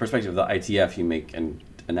from the perspective of the ITF, you make an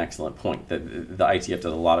excellent point that the ITF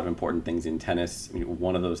does a lot of important things in tennis. I mean,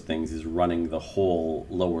 one of those things is running the whole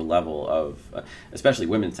lower level of, especially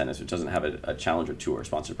women's tennis, which doesn't have a challenger tour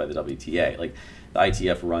sponsored by the WTA. Like the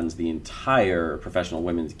ITF runs the entire professional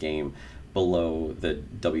women's game below the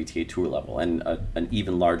WTA tour level, and an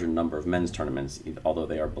even larger number of men's tournaments, although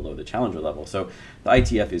they are below the challenger level. So the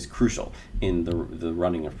ITF is crucial in the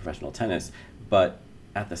running of professional tennis, but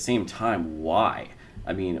at the same time, why?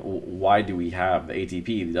 I mean, why do we have the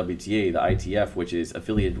ATP, the WTA, the ITF, which is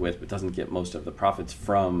affiliated with but doesn't get most of the profits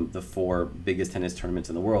from the 4 biggest tennis tournaments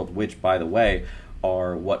in the world, which, by the way,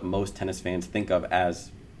 are what most tennis fans think of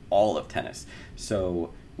as all of tennis.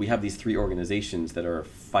 So we have these 3 organizations that are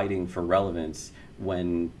fighting for relevance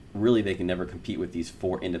when really they can never compete with these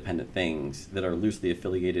 4 independent things that are loosely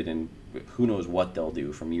affiliated, and who knows what they'll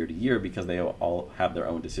do from year to year because they all have their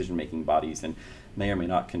own decision-making bodies and may or may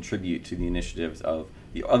not contribute to the initiatives of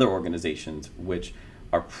the other organizations, which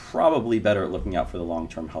are probably better at looking out for the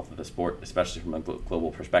long-term health of the sport, especially from a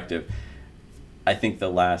global perspective. I think the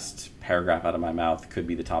last paragraph out of my mouth could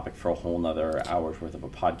be the topic for a whole nother hour's worth of a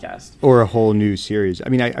podcast. Or a whole new series. I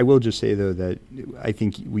mean, I will just say, though, that I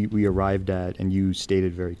think we arrived at, and you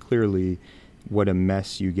stated very clearly, what a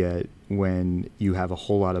mess you get when you have a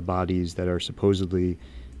whole lot of bodies that are supposedly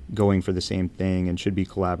going for the same thing and should be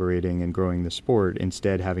collaborating and growing the sport,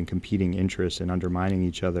 instead having competing interests and undermining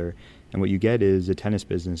each other. And what you get is a tennis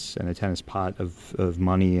business and a tennis pot of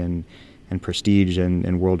money and prestige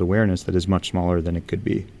and world awareness that is much smaller than it could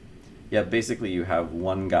be. Yeah, basically you have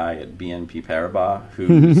one guy at BNP Paribas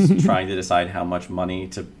who's trying to decide how much money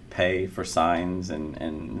to pay for signs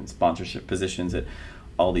and sponsorship positions at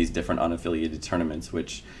all these different unaffiliated tournaments,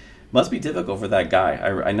 which must be difficult for that guy.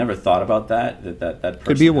 I never thought about that person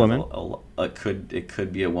could be a woman. It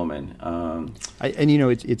could be a woman.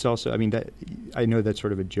 It's also, I mean, that I know that's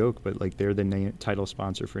sort of a joke, but like they're the title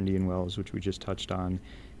sponsor for Indian Wells, which we just touched on,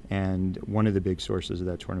 and one of the big sources of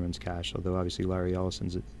that tournament's cash. Although obviously Larry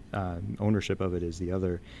Ellison's ownership of it is the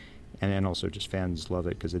other, and also just fans love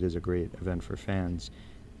it because it is a great event for fans.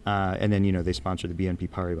 And then, they sponsor the BNP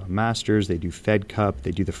Paribas Masters, they do Fed Cup,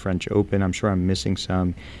 they do the French Open. I'm sure I'm missing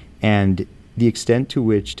some. And the extent to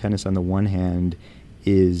which tennis, on the one hand,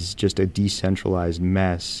 is just a decentralized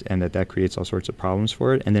mess and that creates all sorts of problems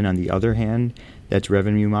for it. And then on the other hand, that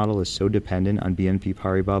revenue model is so dependent on BNP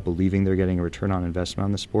Paribas believing they're getting a return on investment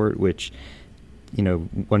on the sport, which,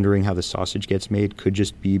 wondering how the sausage gets made could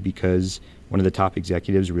just be because one of the top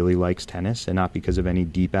executives really likes tennis and not because of any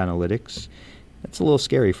deep analytics. That's a little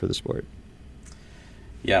scary for the sport.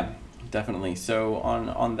 Yeah, definitely. So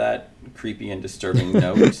on that creepy and disturbing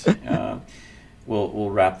note, we'll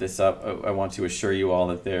wrap this up. I want to assure you all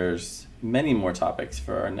that there's many more topics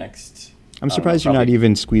for our next. I'm surprised you're not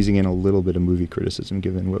even squeezing in a little bit of movie criticism,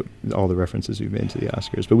 given all the references we've made to the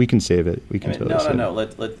Oscars. But we can save it. We can totally save it. No.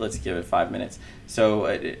 Let's give it 5 minutes. So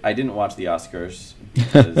I didn't watch the Oscars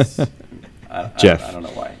because Jeff. I don't know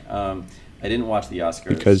why. I didn't watch the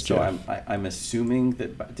Oscars, because so I'm assuming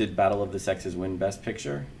that did Battle of the Sexes win Best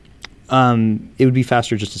Picture? It would be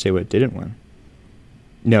faster just to say what it didn't win.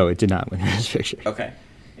 No, it did not win Best Picture. Okay,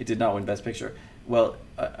 it did not win Best Picture. Well,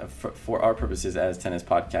 for our purposes as tennis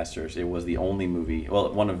podcasters, it was the only movie,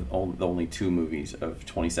 well, one of the only 2 movies of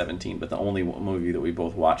 2017, but the only movie that we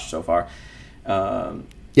both watched so far.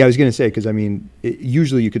 Yeah, I was going to say, because, I mean,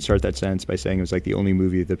 usually you could start that sentence by saying it was like the only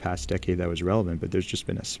movie of the past decade that was relevant, but there's just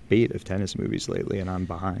been a spate of tennis movies lately, and I'm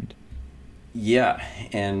behind. Yeah,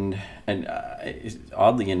 and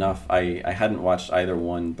oddly enough, I hadn't watched either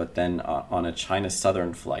one, but then on a China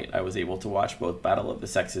Southern flight, I was able to watch both Battle of the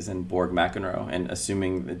Sexes and Borg McEnroe, and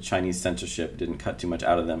assuming the Chinese censorship didn't cut too much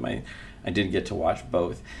out of them, I did get to watch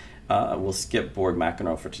both. We'll skip Borg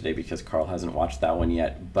McEnroe for today because Carl hasn't watched that one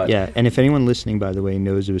yet. But yeah, and if anyone listening, by the way,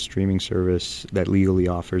 knows of a streaming service that legally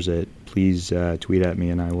offers it, please tweet at me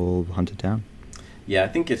and I will hunt it down. Yeah, I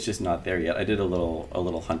think it's just not there yet. I did a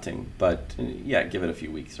little hunting, but yeah, give it a few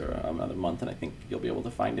weeks or another month, and I think you'll be able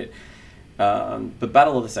to find it. But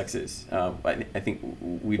Battle of the Sexes, I think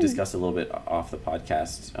we discussed a little bit off the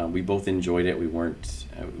podcast. We both enjoyed it. We weren't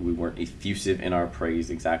effusive in our praise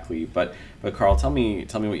exactly, but Carl, tell me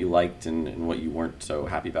what you liked and what you weren't so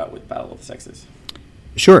happy about with Battle of the Sexes.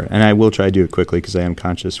 Sure, and I will try to do it quickly because I am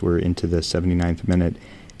conscious we're into the 79th minute.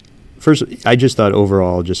 First, I just thought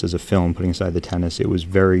overall, just as a film, putting aside the tennis, it was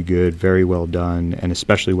very good, very well done, and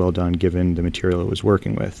especially well done given the material it was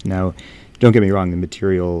working with. Now, don't get me wrong, the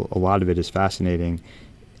material, a lot of it is fascinating,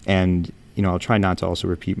 and I'll try not to also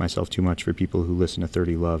repeat myself too much for people who listen to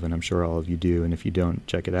 30 Love, and I'm sure all of you do, and if you don't,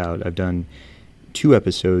 check it out. I've done 2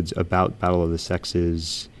 episodes about Battle of the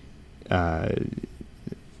Sexes,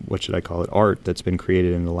 what should I call it, art that's been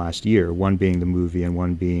created in the last year, one being the movie and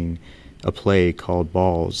one being a play called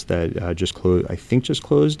Balls that just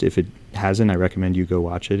closed. If it hasn't, I recommend you go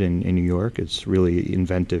watch it in New York. It's really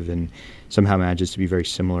inventive and somehow manages to be very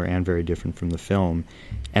similar and very different from the film.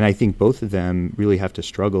 And I think both of them really have to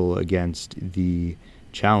struggle against the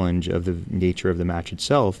challenge of the nature of the match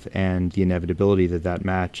itself and the inevitability that that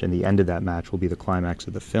match and the end of that match will be the climax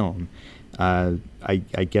of the film.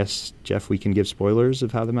 I guess, Jeff, we can give spoilers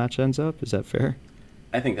of how the match ends up. Is that fair?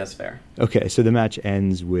 I think that's fair. Okay, so the match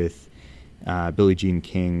ends with Billie Jean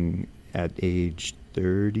King at age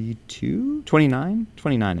 29,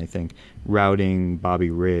 I think, routing Bobby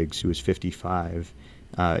Riggs, who was 55,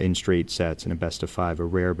 in straight sets in a best-of-5, a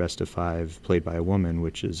rare best-of-5 played by a woman,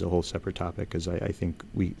 which is a whole separate topic, because I think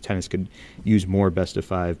tennis could use more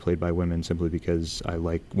best-of-5 played by women simply because I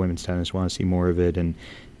like women's tennis, want to see more of it, and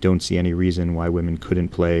don't see any reason why women couldn't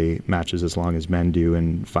play matches as long as men do,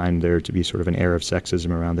 and find there to be sort of an air of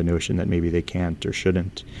sexism around the notion that maybe they can't or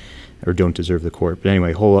shouldn't or don't deserve the court. But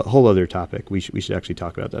anyway, whole other topic. We should actually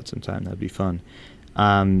talk about that sometime. That'd be fun.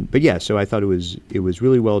 But yeah, so I thought it was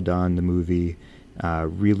really well done. The movie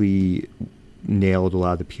really nailed a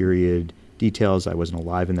lot of the period details. I wasn't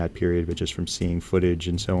alive in that period, but just from seeing footage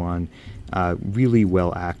and so on, really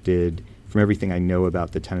well acted. From everything I know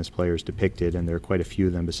about the tennis players depicted, and there are quite a few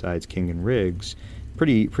of them besides King and Riggs,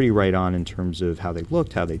 pretty right on in terms of how they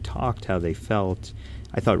looked, how they talked, how they felt.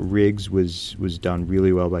 I thought Riggs was done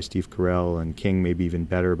really well by Steve Carell, and King maybe even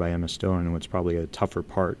better by Emma Stone, and what's probably a tougher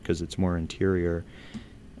part because it's more interior.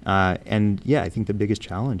 And yeah, I think the biggest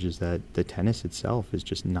challenge is that the tennis itself is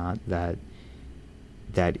just not that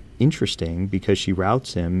interesting because she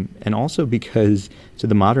routes him, and also because to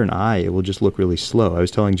the modern eye it will just look really slow. I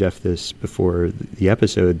was telling Jeff this before the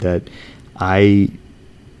episode that I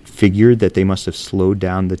figured that they must have slowed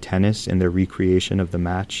down the tennis in their recreation of the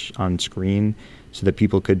match on screen so that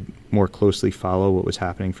people could more closely follow what was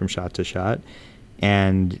happening from shot to shot.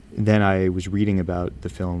 And then I was reading about the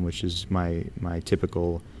film, which is my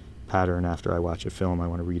typical pattern. After I watch a film, I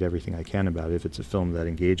want to read everything I can about it if it's a film that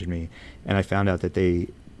engaged me. And I found out that they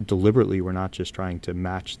deliberately were not just trying to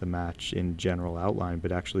match the match in general outline,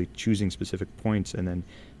 but actually choosing specific points and then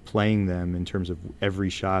playing them in terms of every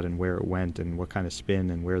shot and where it went and what kind of spin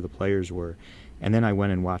and where the players were. And then I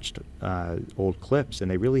went and watched old clips, and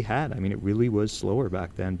they really had. I mean, it really was slower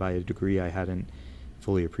back then by a degree I hadn't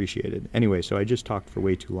fully appreciated. Anyway, so I just talked for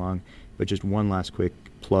way too long, but just one last quick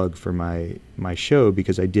plug for my show,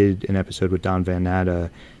 because I did an episode with Don Van Natta,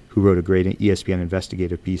 who wrote a great ESPN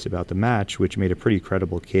investigative piece about the match, which made a pretty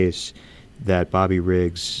credible case that Bobby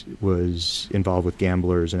Riggs was involved with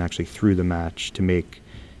gamblers and actually threw the match to make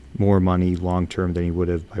more money long-term than he would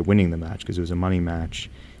have by winning the match, because it was a money match.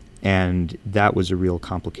 And that was a real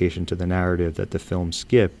complication to the narrative that the film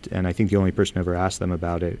skipped. And I think the only person who ever asked them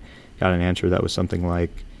about it got an answer that was something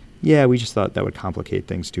like, yeah, we just thought that would complicate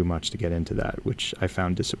things too much to get into that, which I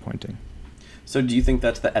found disappointing. So do you think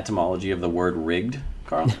that's the etymology of the word rigged,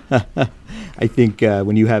 Carl? I think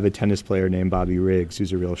when you have a tennis player named Bobby Riggs,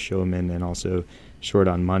 who's a real showman and also short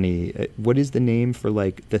on money, what is the name for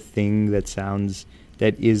like the thing that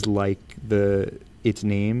is like its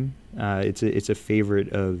name? It's a favorite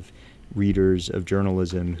of readers of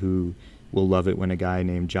journalism who will love it when a guy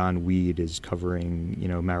named John Weed is covering,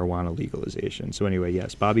 marijuana legalization. So anyway,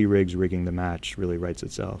 yes, Bobby Riggs rigging the match really writes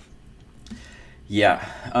itself. Yeah.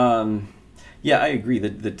 Yeah, I agree.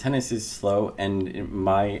 The tennis is slow, and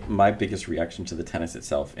my biggest reaction to the tennis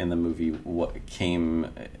itself in the movie came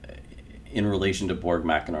in relation to Borg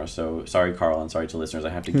McEnroe. So sorry, Carl, and sorry to listeners. I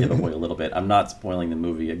have to give away a little bit. I'm not spoiling the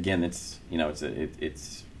movie. Again, it's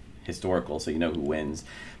historical, so you know who wins.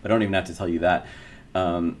 But I don't even have to tell you that.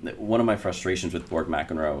 One of my frustrations with Borg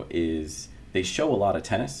McEnroe is they show a lot of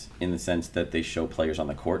tennis in the sense that they show players on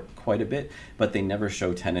the court quite a bit, but they never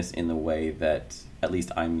show tennis in the way that at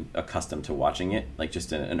least I'm accustomed to watching it, like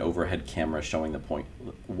just an overhead camera showing the point,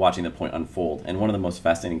 watching the point unfold. And one of the most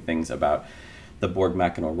fascinating things about the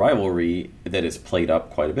Borg-McEnroe rivalry that is played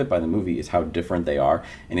up quite a bit by the movie is how different they are,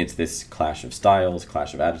 and it's this clash of styles,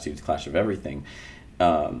 clash of attitudes, clash of everything,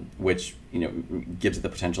 which gives it the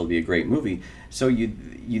potential to be a great movie. So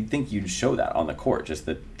you'd think you'd show that on the court, just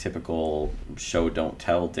the typical show don't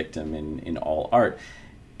tell dictum in all art,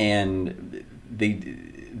 and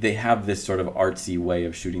they have this sort of artsy way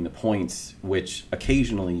of shooting the points, which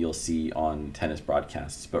occasionally you'll see on tennis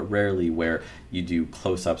broadcasts, but rarely where you do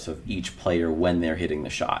close-ups of each player when they're hitting the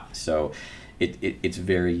shot. So it's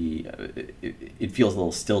very, it feels a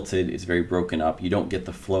little stilted. It's very broken up. You don't get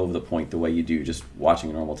the flow of the point the way you do just watching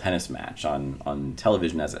a normal tennis match on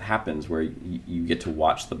television as it happens, where you get to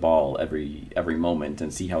watch the ball every moment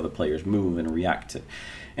and see how the players move and react to,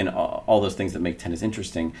 and all those things that make tennis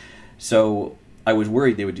interesting. So I was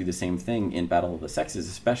worried they would do the same thing in Battle of the Sexes,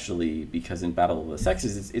 especially because in Battle of the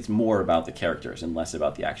Sexes, it's more about the characters and less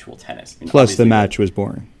about the actual tennis. Plus, the match was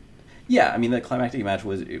boring. Yeah, I mean, the climactic match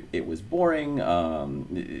was boring.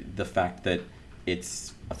 The fact that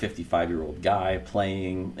it's a 55-year-old guy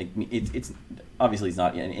playing. Like, it's obviously it's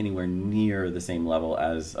not anywhere near the same level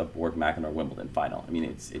as a Borg McEnroe Wimbledon final. I mean,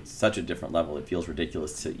 it's such a different level. It feels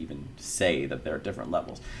ridiculous to even say that there are different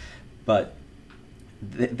levels, but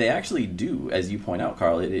they actually do, as you point out,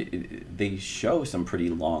 Carl. They show some pretty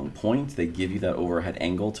long points. They give you that overhead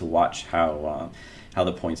angle to watch how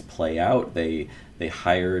the points play out. They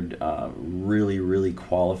hired really, really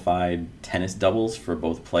qualified tennis doubles for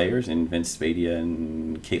both players in Vince Spadea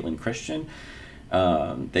and Caitlin Christian.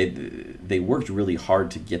 They worked really hard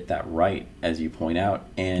to get that right, as you point out.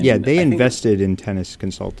 And yeah, they invested in tennis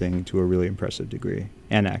consulting to a really impressive degree,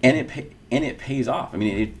 and acting. And it pays off. I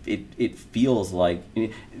mean, it feels like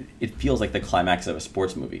the climax of a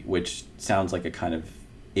sports movie, which sounds like a kind of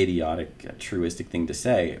idiotic, truistic thing to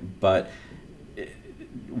say, but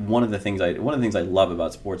one of the things I love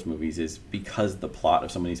about sports movies is because the plot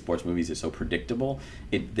of so many sports movies is so predictable.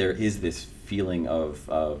 There is this feeling of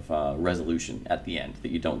resolution at the end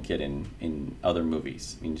that you don't get in other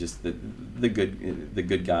movies. I mean, just the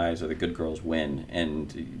good guys or the good girls win,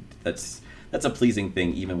 and that's a pleasing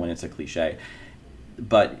thing even when it's a cliche.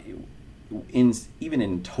 But even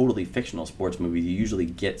in totally fictional sports movies, you usually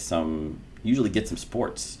get some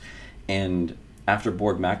sports. And after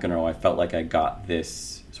Borg McEnroe, I felt like I got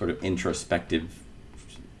this sort of introspective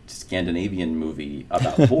Scandinavian movie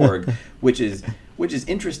about Borg, which is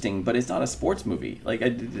interesting, but it's not a sports movie. Like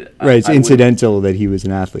it's incidental that he was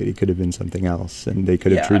an athlete. He could have been something else, and they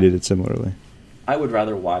could have treated it similarly. I would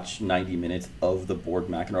rather watch 90 minutes of the Borg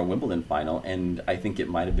McEnroe Wimbledon final, and I think it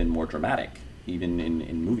might have been more dramatic, even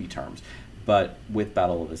in movie terms. But with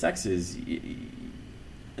Battle of the Sexes,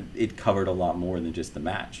 it covered a lot more than just the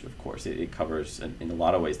match. Of course, it covers in a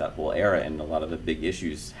lot of ways that whole era and a lot of the big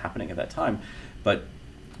issues happening at that time. But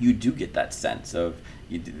you do get that sense of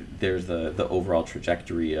there's the overall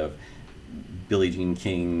trajectory of Billie Jean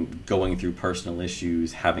King going through personal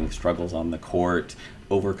issues, having struggles on the court,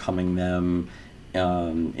 overcoming them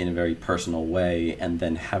in a very personal way, and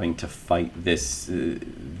then having to fight this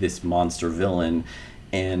monster villain,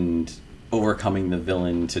 and overcoming the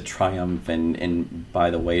villain to triumph, and by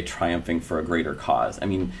the way, triumphing for a greater cause. I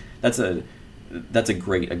mean, that's a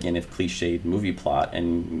great, again, if cliched movie plot,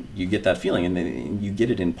 and you get that feeling, and then you get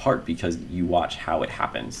it in part because you watch how it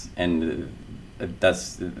happens, and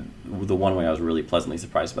that's the one way I was really pleasantly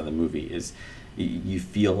surprised by the movie is you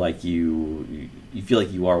feel like you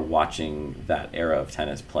are watching that era of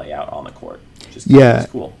tennis play out on the court. Just it's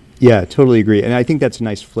cool. Yeah, totally agree. And I think that's a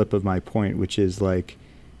nice flip of my point, which is like,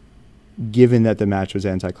 given that the match was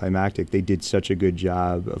anticlimactic, they did such a good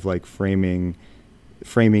job of like framing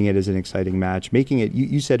it as an exciting match, making it.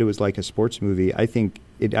 You said it was like a sports movie. I think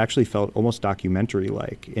it actually felt almost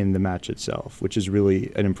documentary-like in the match itself, which is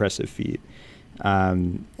really an impressive feat.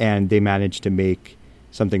 And they managed to make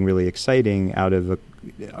something really exciting out of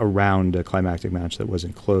around a climactic match that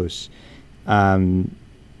wasn't close.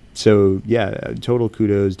 So yeah, total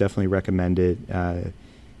kudos. Definitely recommend it.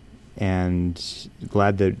 And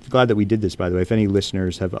glad that we did this. By the way, if any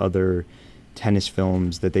listeners have other tennis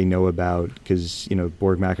films that they know about, because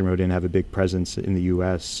Borg McEnroe didn't have a big presence in the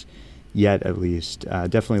U.S. yet, at least,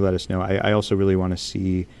 definitely let us know. I also really want to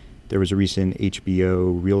see. There was a recent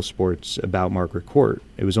HBO Real Sports about Margaret Court.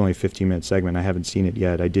 It was only a 15-minute segment. I haven't seen it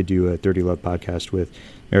yet. I did do a 30 Love podcast with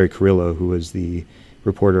Mary Carrillo, who was the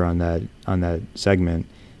reporter on that segment.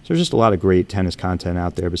 So there's just a lot of great tennis content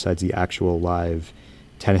out there besides the actual live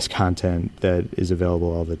tennis content that is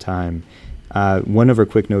available all the time. One other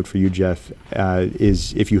quick note for you, Jeff,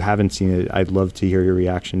 is if you haven't seen it, I'd love to hear your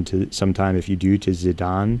reaction to sometime, if you do, to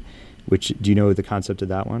Zidane. Do you know the concept of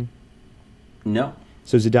that one? No.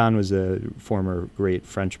 So Zidane was a former great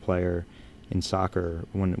French player in soccer,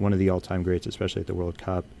 one of the all-time greats, especially at the World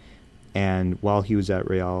Cup. And while he was at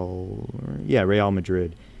Real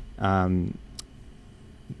Madrid,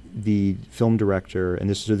 the film director, and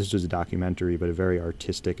this was a documentary, but a very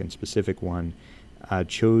artistic and specific one,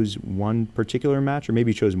 chose one particular match, or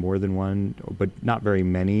maybe chose more than one, but not very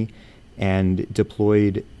many, and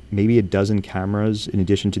deployed maybe a dozen cameras in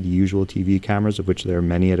addition to the usual TV cameras, of which there are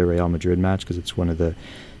many at a Real Madrid match because it's one of the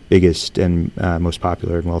biggest and most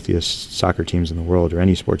popular and wealthiest soccer teams in the world, or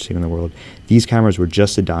any sports team in the world. These cameras were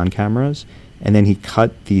just Zidane cameras, and then he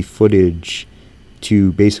cut the footage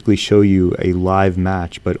to basically show you a live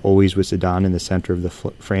match, but always with Zidane in the center of the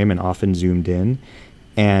frame and often zoomed in.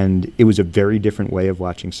 And it was a very different way of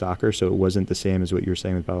watching soccer, so it wasn't the same as what you were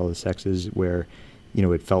saying with Battle of the Sexes, where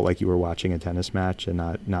it felt like you were watching a tennis match and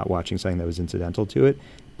not watching something that was incidental to it.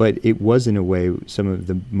 But it was, in a way, some of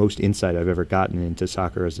the most insight I've ever gotten into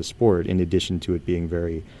soccer as a sport, in addition to it being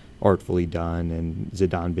very artfully done, and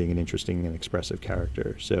Zidane being an interesting and expressive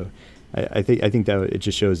character. So I think that it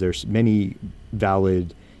just shows there's many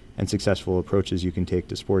valid and successful approaches you can take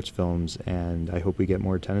to sports films, and I hope we get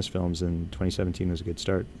more tennis films, and 2017 was a good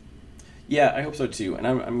start. Yeah, I hope so too. And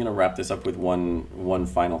I'm going to wrap this up with one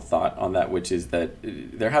final thought on that, which is that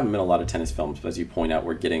there haven't been a lot of tennis films, but as you point out,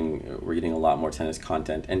 we're getting a lot more tennis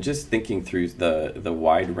content. And just thinking through the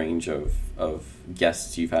wide range of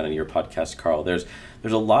guests you've had on your podcast, Carl, there's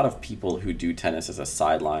a lot of people who do tennis as a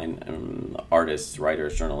sideline, artists,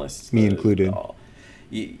 writers, journalists. Me included.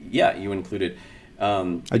 Yeah, you included.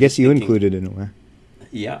 I guess you included in a way.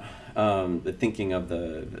 Yeah. The thinking of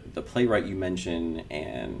the playwright you mentioned,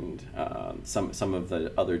 and some of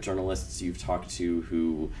the other journalists you've talked to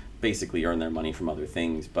who basically earn their money from other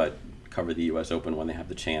things but cover the U.S. Open when they have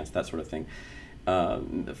the chance, that sort of thing.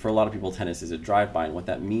 For a lot of people, tennis is a drive-by, and what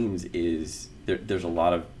that means is there's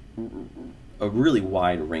a really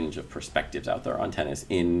wide range of perspectives out there on tennis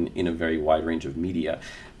in a very wide range of media.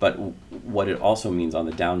 But what it also means on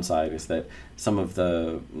the downside is that some of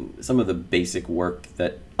the basic work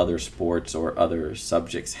that other sports or other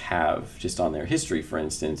subjects have just on their history, for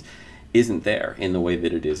instance, isn't there in the way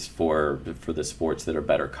that it is for the sports that are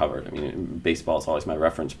better covered. I mean, baseball is always my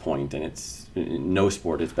reference point, and it's no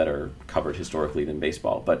sport is better covered historically than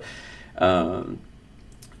baseball. But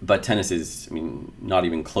tennis is, not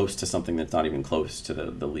even close to something that's not even close to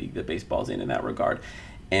the league that baseball's in that regard.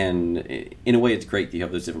 And in a way, it's great that you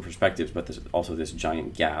have those different perspectives, but there's also this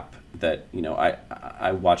giant gap that,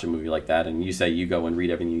 I watch a movie like that, and you say you go and read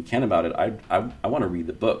everything you can about it. I want to read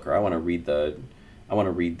the book, or I want to read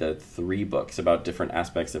the 3 books about different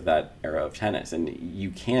aspects of that era of tennis. And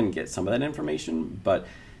you can get some of that information, but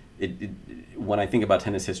when I think about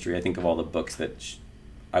tennis history, I think of all the books that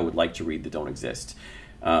I would like to read that don't exist.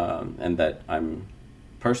 And that I'm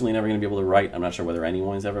personally never going to be able to write. I'm not sure whether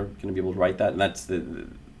anyone's ever going to be able to write that, and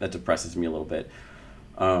that depresses me a little bit.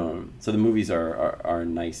 So the movies are a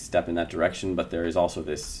nice step in that direction, but there is also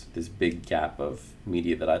this big gap of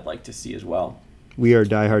media that I'd like to see as well. We are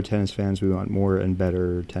diehard tennis fans. We want more and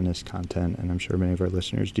better tennis content, and I'm sure many of our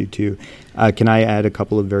listeners do too. Can I add a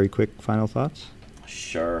couple of very quick final thoughts?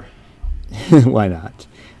 Sure. Why not?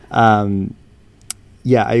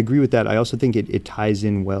 Yeah, I agree with that. I also think it ties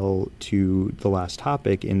in well to the last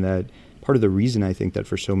topic, in that part of the reason I think that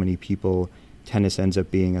for so many people tennis ends up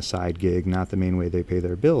being a side gig, not the main way they pay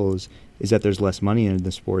their bills, is that there's less money in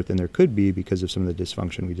the sport than there could be because of some of the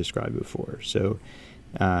dysfunction we described before. So,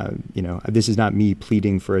 this is not me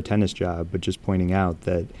pleading for a tennis job, but just pointing out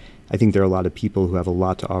that I think there are a lot of people who have a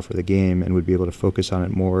lot to offer the game and would be able to focus on it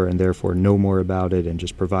more, and therefore know more about it and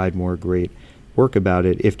just provide more great work about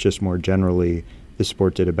it, if just more generally the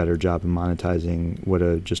sport did a better job of monetizing what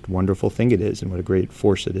a just wonderful thing it is and what a great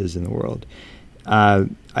force it is in the world.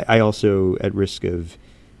 I also, at risk of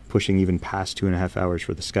pushing even past 2.5 hours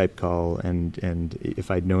for the Skype call, and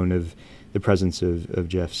if I'd known of the presence of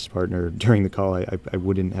Jeff's partner during the call, I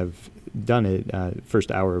wouldn't have done it,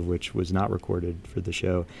 first hour of which was not recorded for the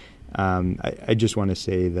show. I just want to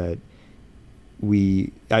say that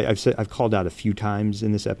I've called out a few times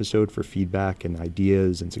in this episode for feedback and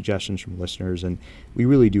ideas and suggestions from listeners, and we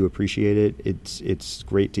really do appreciate it. It's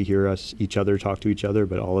great to hear each other talk to each other,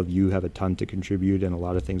 but all of you have a ton to contribute and a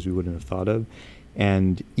lot of things we wouldn't have thought of.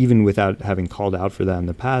 And even without having called out for that in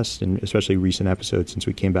the past, and especially recent episodes since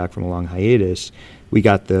we came back from a long hiatus, we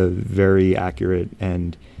got the very accurate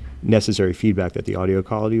and necessary feedback that the audio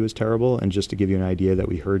quality was terrible. And just to give you an idea that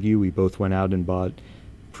we heard you, we both went out and bought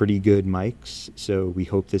pretty good mics, so we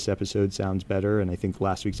hope this episode sounds better, and I think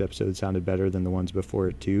last week's episode sounded better than the ones before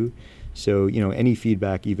it too. So any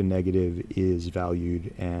feedback, even negative, is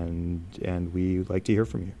valued, and we like to hear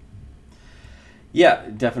from you. Yeah,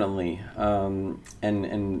 definitely.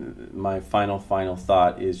 And my final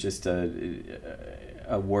thought is just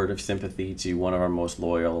a word of sympathy to one of our most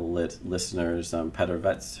loyal listeners, Petr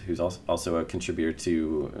Vets, who's also a contributor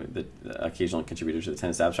to the occasional contributor to the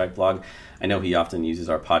Tennis Abstract blog. I know he often uses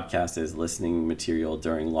our podcast as listening material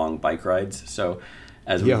during long bike rides. So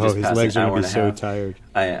as we just passed an hour and a half, so tired.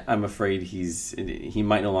 I'm afraid he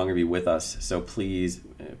might no longer be with us. So please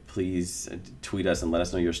tweet us and let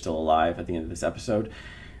us know you're still alive at the end of this episode.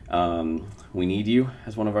 We need you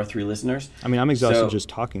as one of our 3 listeners. I'm exhausted just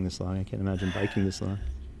talking this long. I can't imagine biking this long.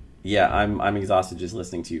 Yeah, I'm exhausted just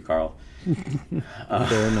listening to you, Carl.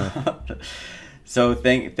 Fair enough. So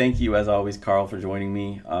thank you, as always, Carl, for joining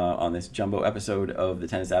me on this jumbo episode of the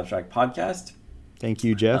Tennis Abstract podcast. Thank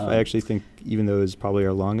you, Jeff. I actually think even though it's probably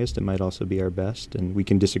our longest, it might also be our best, and we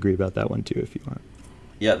can disagree about that one too if you want.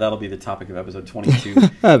 Yeah, that'll be the topic of episode 22.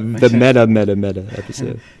 The meta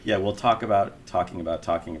episode. Yeah, we'll talking about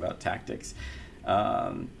tactics.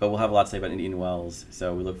 But we'll have a lot to say about Indian Wells.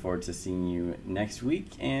 So we look forward to seeing you next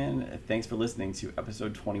week. And thanks for listening to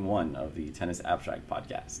episode 21 of the Tennis Abstract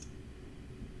Podcast.